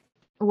 he's like,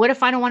 what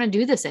if I don't want to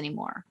do this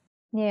anymore?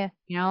 Yeah.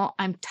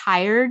 I'm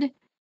tired.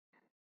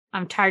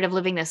 I'm tired of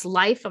living this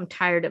life. I'm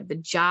tired of the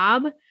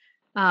job.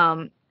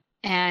 And,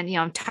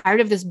 I'm tired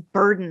of this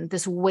burden,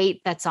 this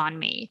weight that's on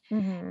me.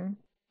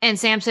 And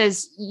Sam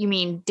says, you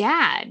mean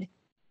Dad?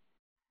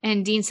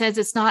 And Dean says,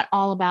 it's not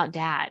all about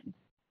Dad.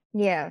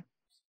 Yeah.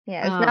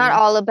 Yeah. It's not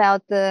all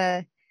about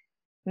I'm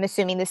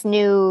assuming this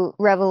new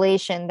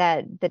revelation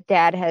that the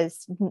Dad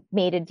has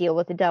made a deal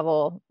with the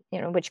devil,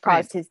 which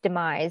caused his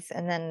demise,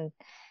 and then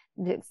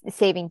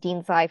saving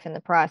Dean's life in the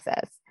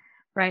process.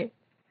 Right.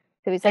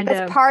 So he's like,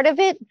 that's part of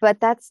it, but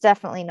that's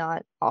definitely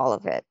not all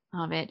of it.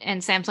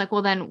 And Sam's like,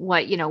 well, then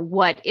what,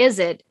 what is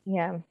it?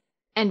 Yeah.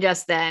 And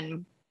just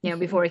then,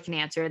 before he can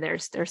answer,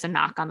 there's a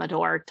knock on the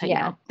door to,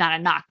 not a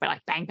knock, but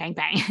like bang, bang,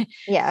 bang.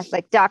 Yeah.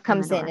 Like Doc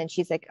comes in and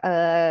she's like,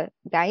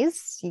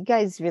 guys, you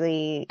guys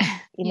really,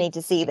 you need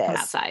to see this. Come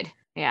outside.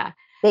 Yeah.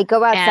 They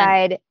go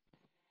outside.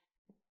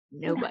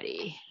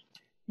 Nobody.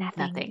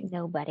 Nothing.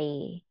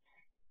 Nobody.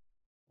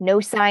 No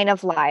sign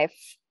of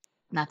life.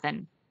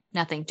 Nothing.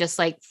 Just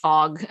like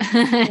fog,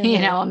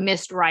 a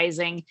mist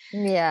rising.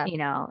 Yeah.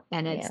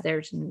 And it's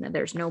there's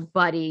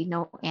nobody,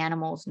 no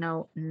animals,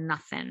 no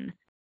nothing.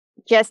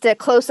 Just a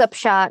close-up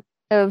shot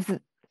of,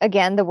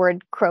 again, the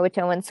word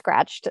Croatoan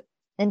scratched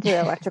into the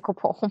electrical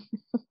pole.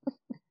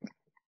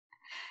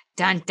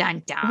 Dun,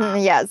 dun,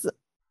 dun. Yes.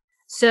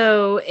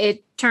 So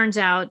it turns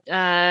out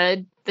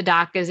the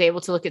doc is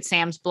able to look at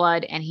Sam's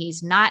blood and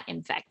he's not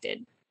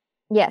infected.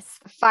 Yes.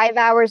 5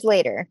 hours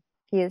later,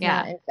 he is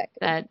not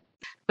infected.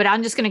 But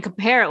I'm just going to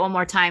compare it one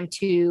more time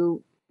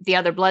to the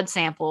other blood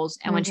samples.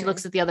 And when she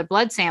looks at the other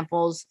blood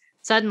samples,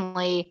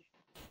 suddenly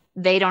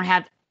they don't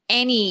have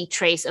any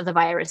trace of the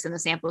virus in the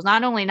samples.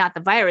 Not only not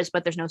the virus,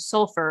 but there's no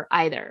sulfur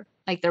either.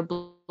 Like their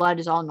blood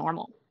is all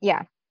normal.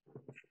 Yeah.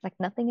 Like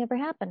nothing ever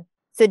happened.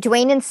 So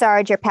Dwayne and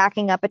Sarge are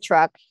packing up a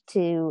truck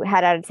to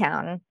head out of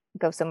town,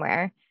 go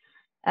somewhere.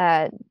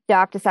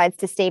 Doc decides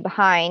to stay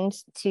behind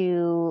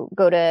to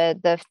go to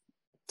the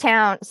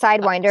town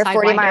Sidewinder,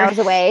 40 miles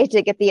away,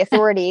 to get the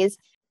authorities.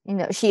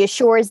 She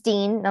assures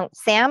Dean, no,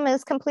 Sam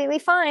is completely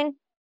fine.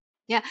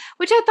 Yeah,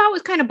 which I thought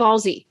was kind of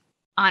ballsy,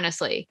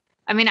 honestly.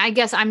 I mean, I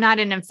guess I'm not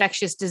an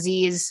infectious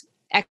disease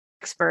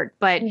expert,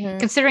 but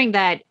considering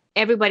that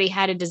everybody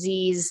had a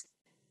disease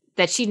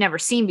that she'd never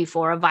seen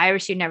before, a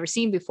virus she'd never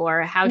seen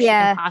before, how she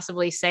can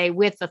possibly say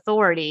with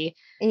authority,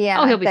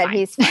 he'll be fine.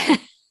 He's fine.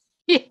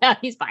 Yeah,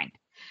 he's fine.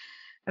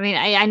 I mean,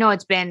 I know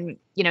it's been,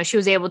 she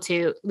was able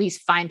to at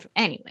least find,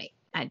 anyway,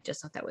 I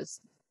just thought that was.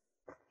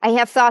 I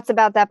have thoughts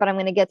about that, but I'm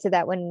going to get to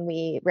that when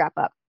we wrap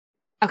up.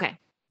 Okay.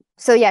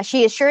 So yeah,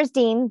 she assures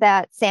Dean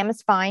that Sam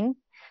is fine,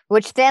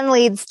 which then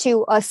leads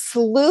to a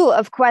slew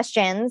of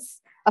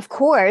questions. Of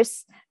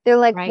course, they're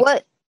like,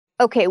 what?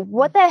 Okay,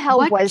 what the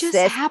hell was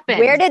this? Happened?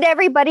 Where did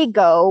everybody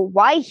go?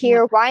 Why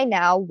here? Why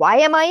now? Why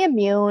am I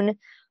immune?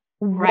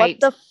 What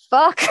the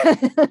fuck?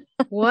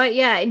 What?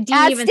 Yeah. Dean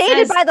As even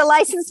stated says, by the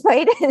license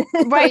plate.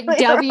 Right.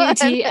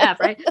 WTF.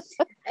 Right.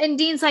 And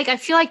Dean's like, I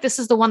feel like this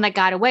is the one that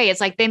got away.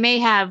 It's like they may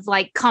have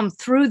like come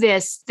through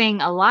this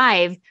thing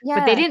alive,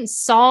 but they didn't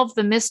solve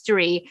the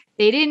mystery.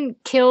 They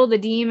didn't kill the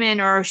demon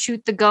or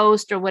shoot the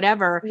ghost or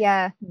whatever.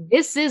 Yeah.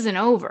 This isn't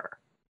over.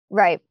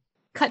 Right.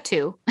 Cut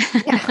to.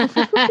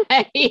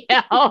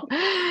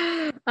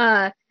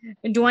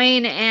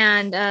 Dwayne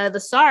and the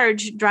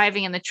Sarge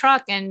driving in the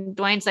truck, and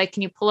Dwayne's like,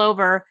 can you pull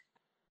over?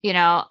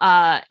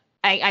 I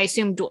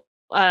assumed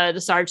the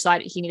Sarge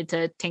thought he needed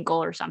to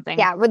tinkle or something.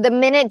 Yeah, but the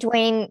minute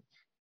Dwayne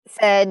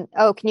said,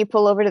 oh, can you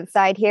pull over to the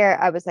side here?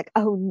 I was like,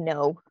 oh,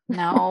 no.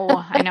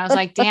 And I was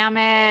like, damn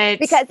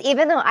it. Because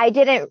even though I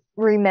didn't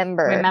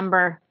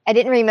remember. I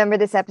didn't remember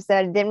this episode.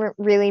 I didn't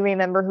really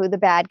remember who the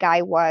bad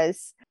guy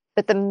was.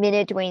 But the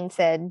minute Dwayne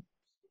said,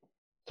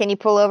 can you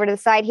pull over to the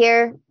side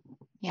here?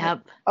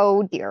 Yep.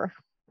 Oh, dear.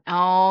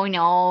 Oh,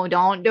 no,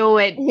 don't do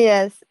it.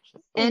 Yes.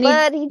 And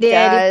but he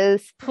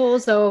does. He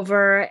pulls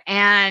over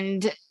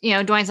and,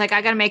 Dwayne's like,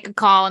 I got to make a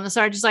call. And the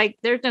sergeant's like,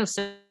 there's no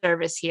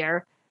service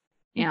here.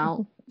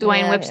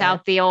 Dwayne whips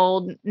out the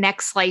old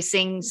neck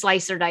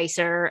slicer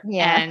dicer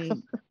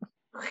and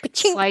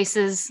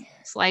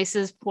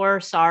slices poor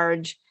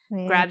Sarge,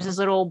 grabs his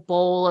little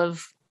bowl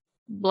of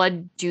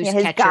blood juice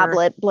his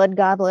catcher, blood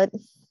goblet,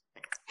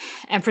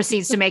 and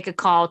proceeds to make a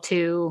call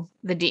to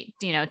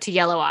to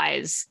Yellow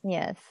Eyes.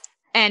 Yes.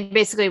 And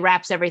basically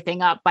wraps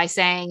everything up by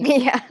saying,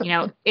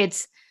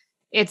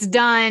 it's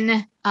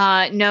done.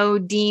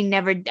 No,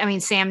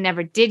 Sam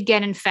never did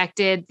get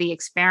infected. The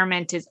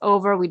experiment is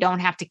over. We don't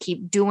have to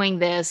keep doing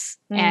this.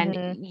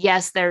 And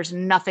yes, there's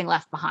nothing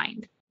left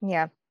behind.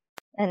 Yeah.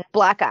 And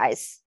black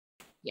eyes.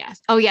 Yes.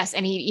 Oh, yes.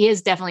 And he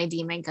is definitely a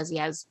demon because he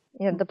has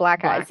the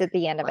black eyes at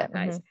the end of it.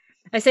 Mm-hmm.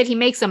 I said he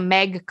makes a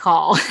Meg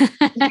call.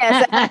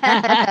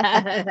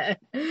 Yes.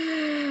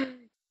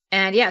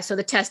 And so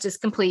the test is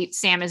complete.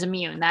 Sam is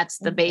immune. That's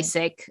the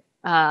basic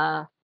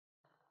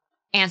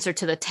answer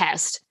to the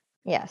test.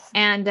 Yes.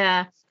 And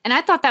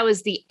I thought that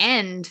was the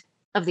end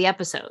of the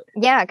episode.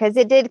 Yeah, because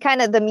it did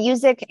kind of the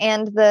music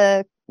and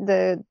the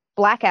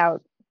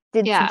blackout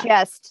did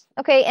suggest,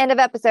 okay, end of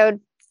episode,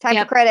 time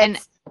for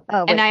credits.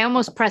 And I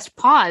almost pressed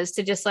pause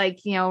to just like,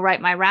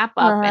 write my wrap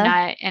up,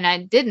 and I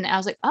didn't. I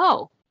was like,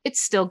 oh,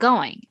 it's still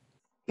going.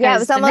 Yeah, it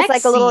was almost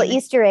like a little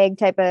Easter egg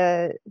type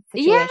of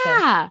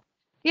situation.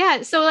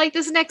 Yeah. So like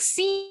this next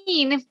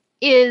scene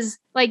is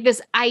like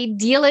this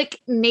idyllic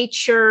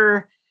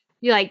nature.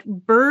 Like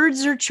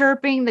birds are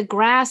chirping, the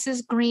grass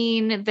is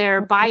green,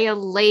 they're by a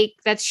lake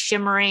that's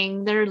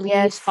shimmering, there are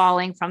leaves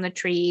falling from the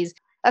trees.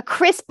 A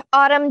crisp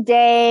autumn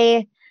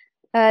day.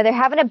 They're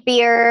having a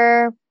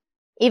beer.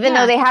 Even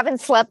though they haven't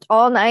slept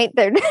all night,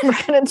 they're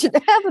going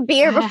to have a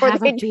beer before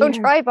they go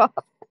drive off.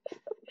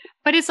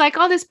 But it's like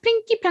all this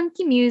pinky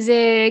punky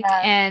music,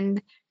 and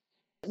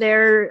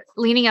they're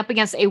leaning up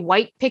against a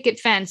white picket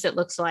fence, it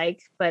looks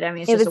like. But I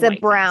mean, it's just a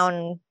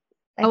brown.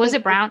 Was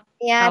it brown?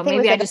 Yeah, I think it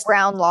was like a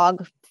brown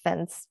log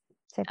fence.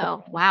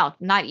 Oh, wow.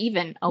 Not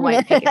even a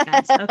white picket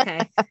fence. Okay.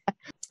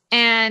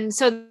 And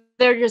so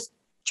they're just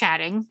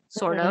chatting,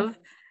 sort of.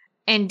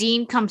 And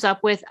Dean comes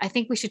up with, I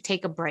think we should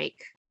take a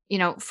break,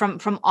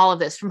 from all of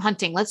this, from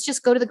hunting. Let's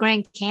just go to the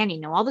Grand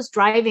Canyon. All this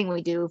driving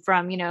we do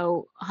from,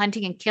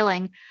 hunting and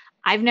killing.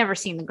 I've never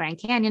seen the Grand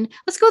Canyon.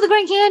 Let's go to the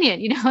Grand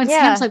Canyon. And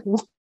Sam's like,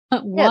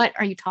 what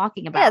are you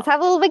talking about? Yeah, let's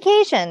have a little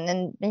vacation.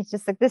 And it's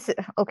just like, this is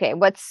okay.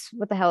 What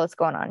the hell is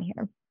going on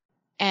here?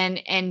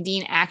 And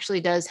Dean actually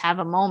does have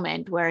a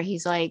moment where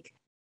he's like,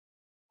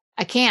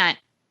 I can't,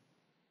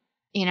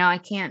 I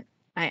can't,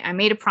 I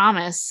made a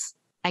promise.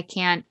 I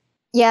can't.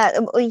 Yeah.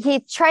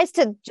 He tries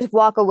to just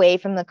walk away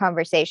from the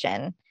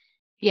conversation.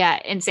 Yeah.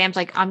 And Sam's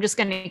like, I'm just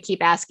going to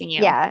keep asking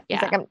you. Yeah. He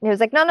was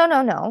like,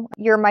 no.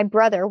 You're my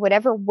brother.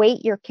 Whatever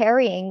weight you're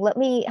carrying, let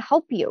me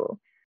help you.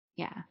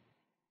 Yeah.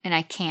 And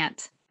I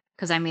can't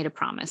because I made a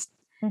promise.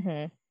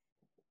 Mm-hmm.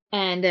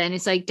 And then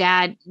it's like,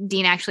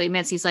 Dean actually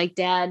admits, he's like,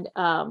 Dad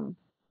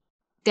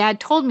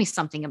told me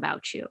something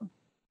about you.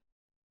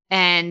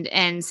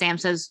 And Sam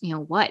says,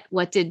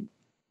 what did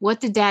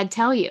Dad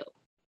tell you?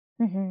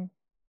 Mm-hmm.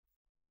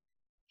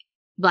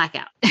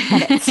 Blackout.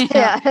 Credits.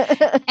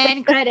 Yeah.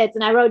 And credits.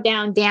 And I wrote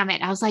down, damn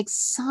it. I was like,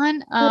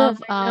 son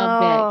of a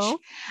bitch.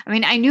 I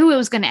mean, I knew it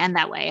was going to end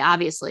that way,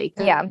 obviously.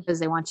 Because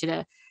they want you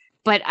to,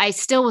 but I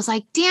still was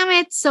like, damn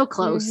it. So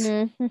close.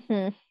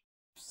 Mm-hmm.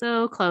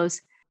 So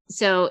close.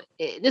 So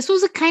this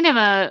was a kind of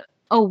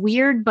a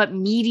weird but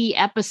meaty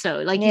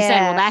episode. Like you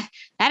said, well,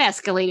 that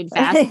escalated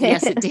fast.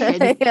 Yes, it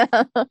did.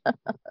 Yeah.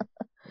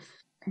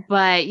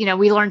 But,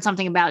 we learned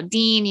something about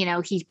Dean.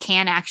 He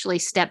can actually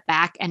step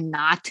back and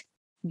not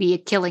be a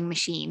killing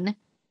machine.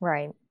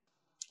 Right.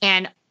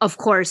 And of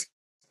course,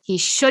 he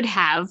should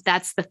have.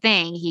 That's the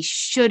thing. He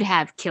should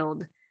have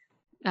killed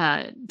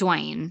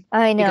Dwayne.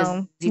 I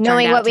know.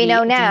 Knowing what we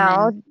know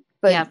now.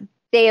 But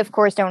they, of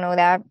course, don't know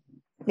that.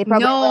 They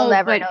probably will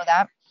never know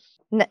that.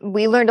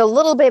 We learned a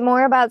little bit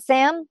more about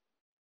Sam,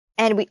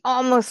 and we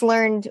almost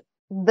learned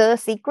the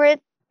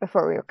secret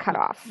before we were cut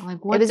off. Like,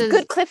 it was a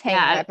good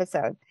cliffhanger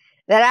episode.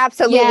 That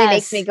absolutely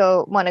makes me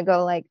want to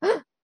go like,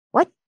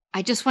 what?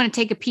 I just want to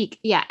take a peek.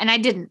 Yeah, and I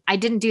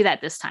didn't do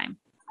that this time.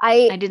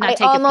 I did not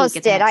take almost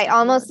a peek. I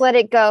almost let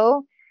it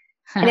go,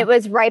 and it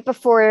was right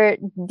before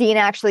Dean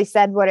actually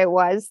said what it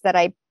was that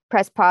I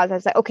pressed pause. I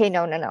was like, okay,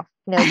 no,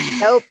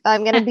 nope.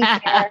 I'm gonna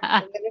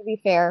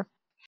be fair.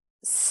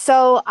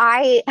 So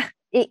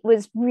it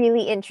was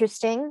really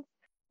interesting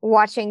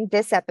watching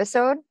this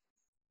episode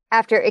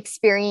after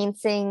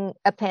experiencing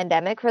a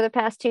pandemic for the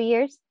past 2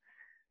 years.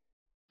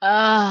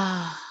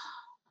 And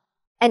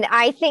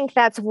I think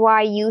that's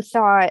why you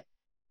thought,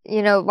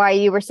 why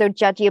you were so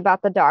judgy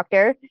about the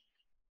doctor.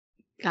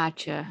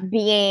 Gotcha.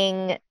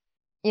 Being,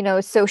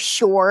 so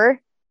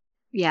sure.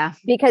 Yeah.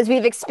 Because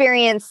we've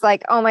experienced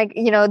like, oh my,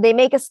 they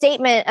make a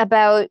statement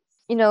about,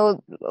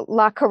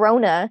 La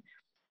Corona.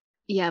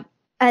 Yep.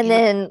 And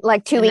then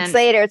like 2 weeks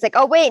later, it's like,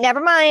 oh, wait,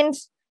 never mind.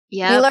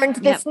 Yeah. You learned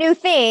this new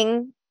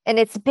thing. And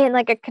it's been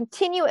like a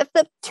continuous,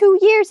 the 2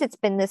 years it's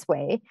been this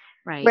way.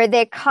 Right. Where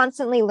they're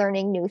constantly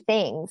learning new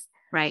things.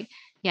 Right.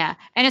 Yeah.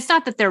 And it's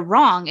not that they're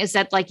wrong. It's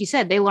that, like you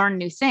said, they learn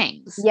new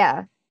things.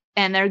 Yeah.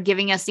 And they're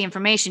giving us the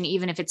information,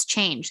 even if it's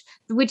changed,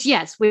 which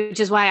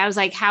is why I was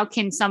like, how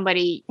can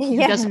somebody who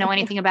doesn't know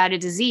anything about a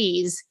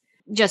disease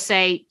just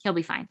say he'll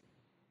be fine?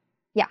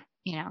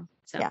 Yeah.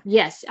 So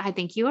yes, I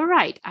think you were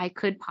right. I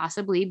could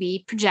possibly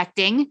be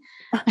projecting.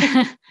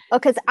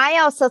 Because I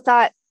also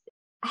thought,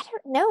 I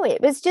don't know. It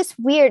was just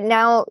weird.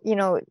 Now,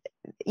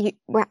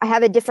 I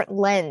have a different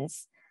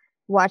lens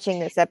watching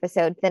this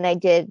episode than I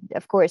did,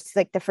 of course,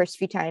 like the first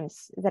few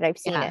times that I've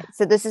seen it.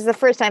 So this is the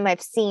first time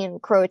I've seen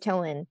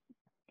Croatoan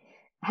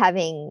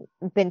having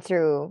been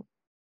through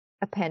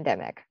a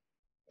pandemic.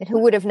 And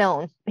who would have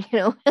known,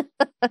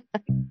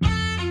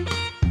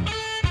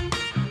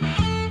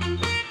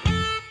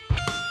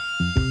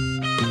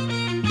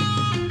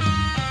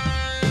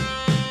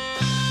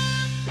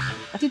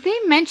 Did they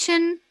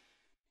mention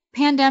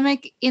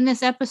pandemic in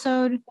this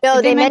episode? No,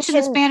 Did they mentioned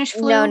the mentioned Spanish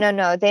flu.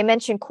 No. They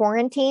mentioned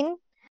quarantine.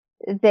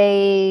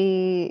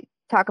 they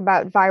talk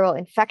about viral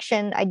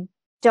infection. I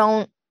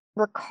don't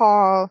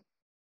recall.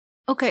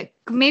 Okay,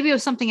 maybe it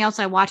was something else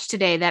I watched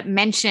today that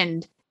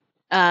mentioned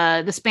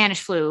the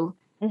Spanish flu.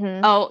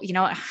 Mm-hmm. Oh, you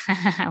know what?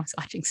 I was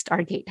watching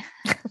Stargate.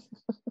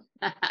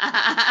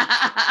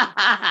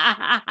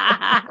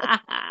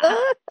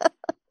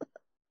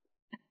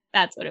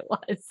 That's what it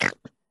was.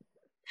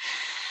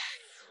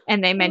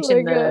 And they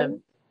mentioned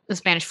the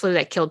Spanish flu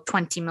that killed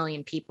 20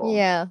 million people.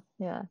 Yeah.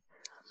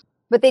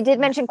 But they did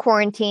mention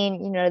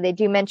quarantine. You know, they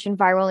do mention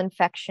viral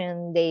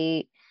infection.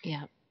 They,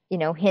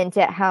 hint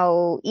at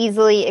how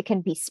easily it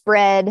can be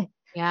spread.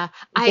 Yeah.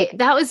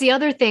 That was the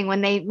other thing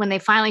when they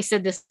finally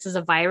said this is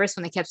a virus,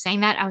 when they kept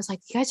saying that, I was like,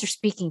 you guys are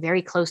speaking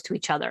very close to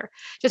each other.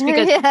 Just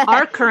because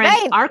our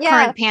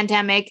current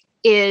pandemic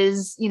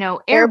is,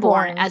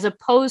 airborne as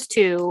opposed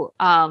to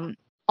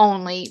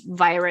only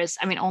virus.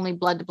 I mean, only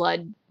blood to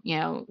blood,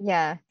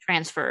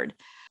 transferred.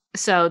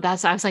 So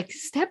that's, I was like,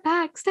 step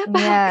back.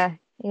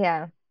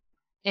 Yeah.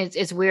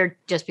 It's weird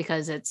just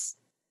because it's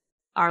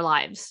our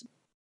lives.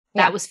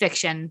 That was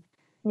fiction.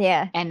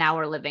 Yeah. And now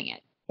we're living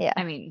it. Yeah.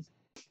 I mean,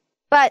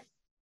 but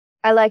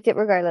I liked it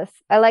regardless.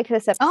 I liked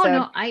this episode. Oh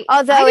no,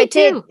 although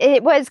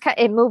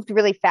it moved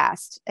really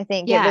fast. I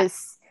think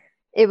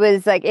it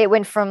was like it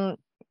went from,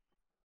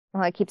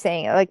 well, I keep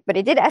saying it, but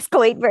it did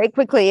escalate very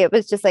quickly. It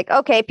was just like,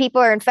 okay,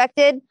 people are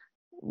infected.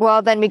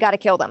 Well, then we got to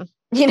kill them.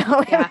 There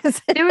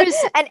was,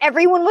 and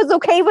everyone was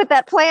okay with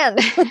that plan.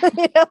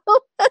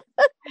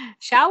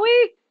 Shall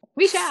we?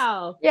 We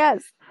shall.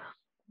 Yes.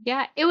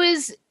 Yeah, it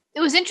was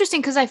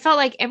interesting because I felt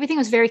like everything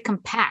was very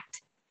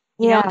compact.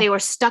 You know, they were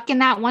stuck in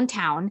that one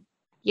town.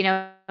 You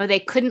know, they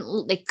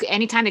couldn't.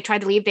 Anytime they tried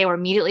to leave, they were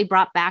immediately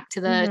brought back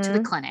to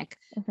the clinic.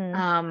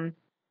 Mm-hmm.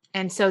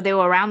 And so they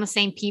were around the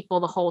same people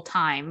the whole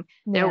time.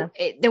 There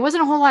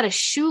wasn't a whole lot of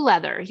shoe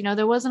leather. You know,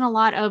 there wasn't a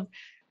lot of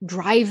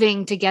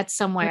driving to get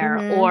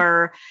somewhere,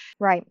 or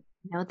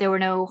there were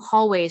no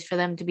hallways for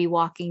them to be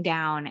walking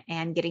down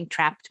and getting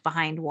trapped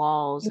behind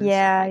walls. And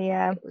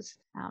it was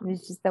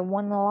just the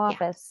one little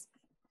office.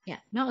 Yeah,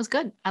 no, it was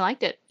good. I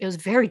liked it. It was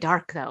very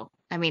dark though.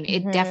 I mean,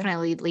 it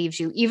definitely leaves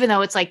you, even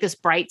though it's like this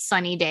bright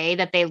sunny day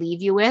that they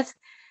leave you with,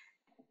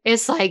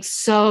 it's like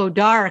so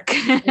dark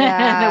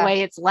the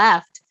way it's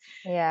left.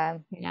 Yeah.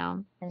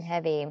 And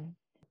heavy.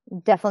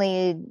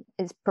 Definitely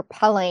is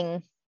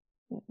propelling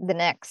the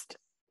next.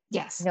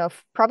 Yes.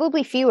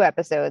 Probably few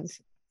episodes.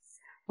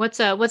 What's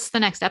the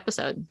next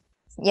episode?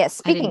 Yes,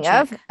 speaking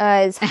of,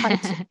 is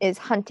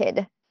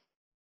Hunted.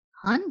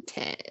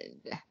 Hunted.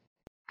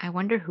 I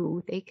wonder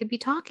who they could be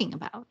talking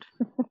about.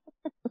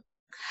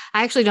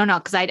 I actually don't know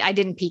because I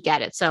didn't peek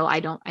at it, so I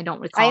don't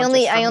recall.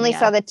 I only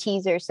saw the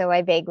teaser, so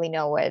I vaguely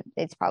know what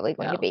it's probably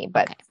going to be,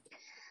 but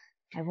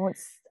I won't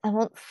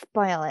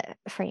spoil it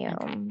for you.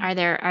 Okay. Are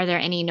there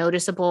any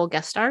noticeable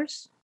guest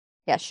stars?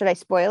 Yeah, should I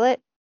spoil it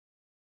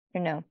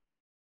or no?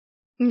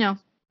 No.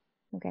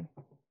 Okay.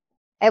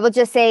 I will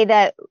just say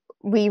that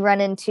we run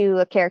into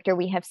a character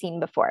we have seen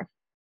before.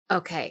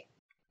 Okay.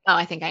 Oh,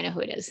 I think I know who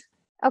it is.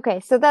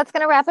 Okay, so that's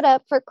going to wrap it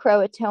up for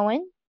Croatoan.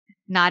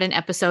 Not an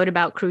episode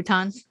about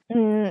croutons?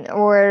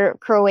 Or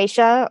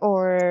Croatia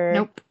or...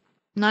 Nope.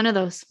 None of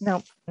those.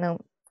 Nope.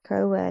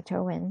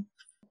 Croatoan.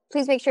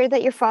 Please make sure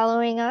that you're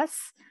following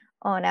us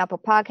on Apple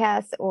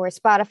Podcasts or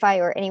Spotify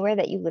or anywhere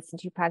that you listen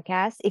to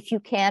podcasts. If you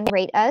can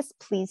rate us,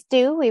 please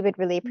do. We would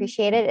really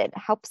appreciate it. It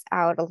helps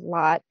out a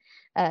lot,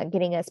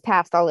 getting us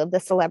past all of the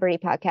celebrity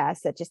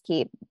podcasts that just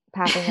keep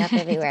popping up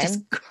everywhere.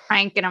 Just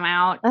cranking them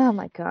out. Oh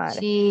my God.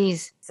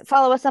 Jeez. So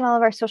follow us on all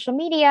of our social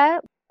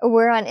media.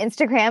 We're on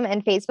Instagram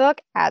and Facebook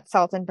at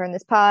Salt and Burn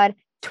This Pod.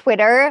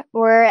 Twitter,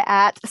 we're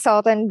at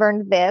Salt and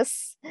Burn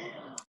This.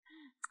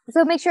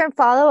 So make sure and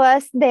follow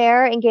us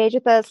there. Engage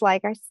with us,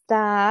 like our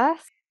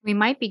stuff. We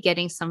might be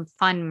getting some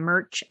fun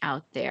merch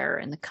out there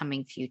in the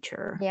coming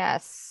future.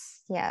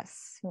 Yes.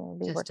 We'll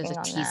be just working as a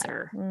on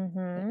teaser. That.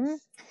 Mm-hmm. Yes.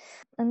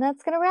 And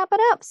that's going to wrap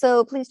it up.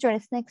 So please join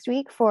us next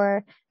week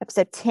for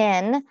episode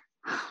 10,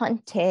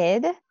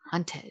 Hunted.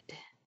 I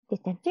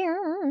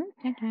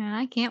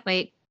can't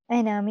wait.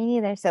 I know, me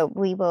neither. So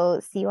we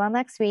will see you all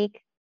next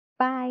week.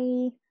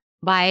 Bye.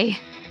 Bye.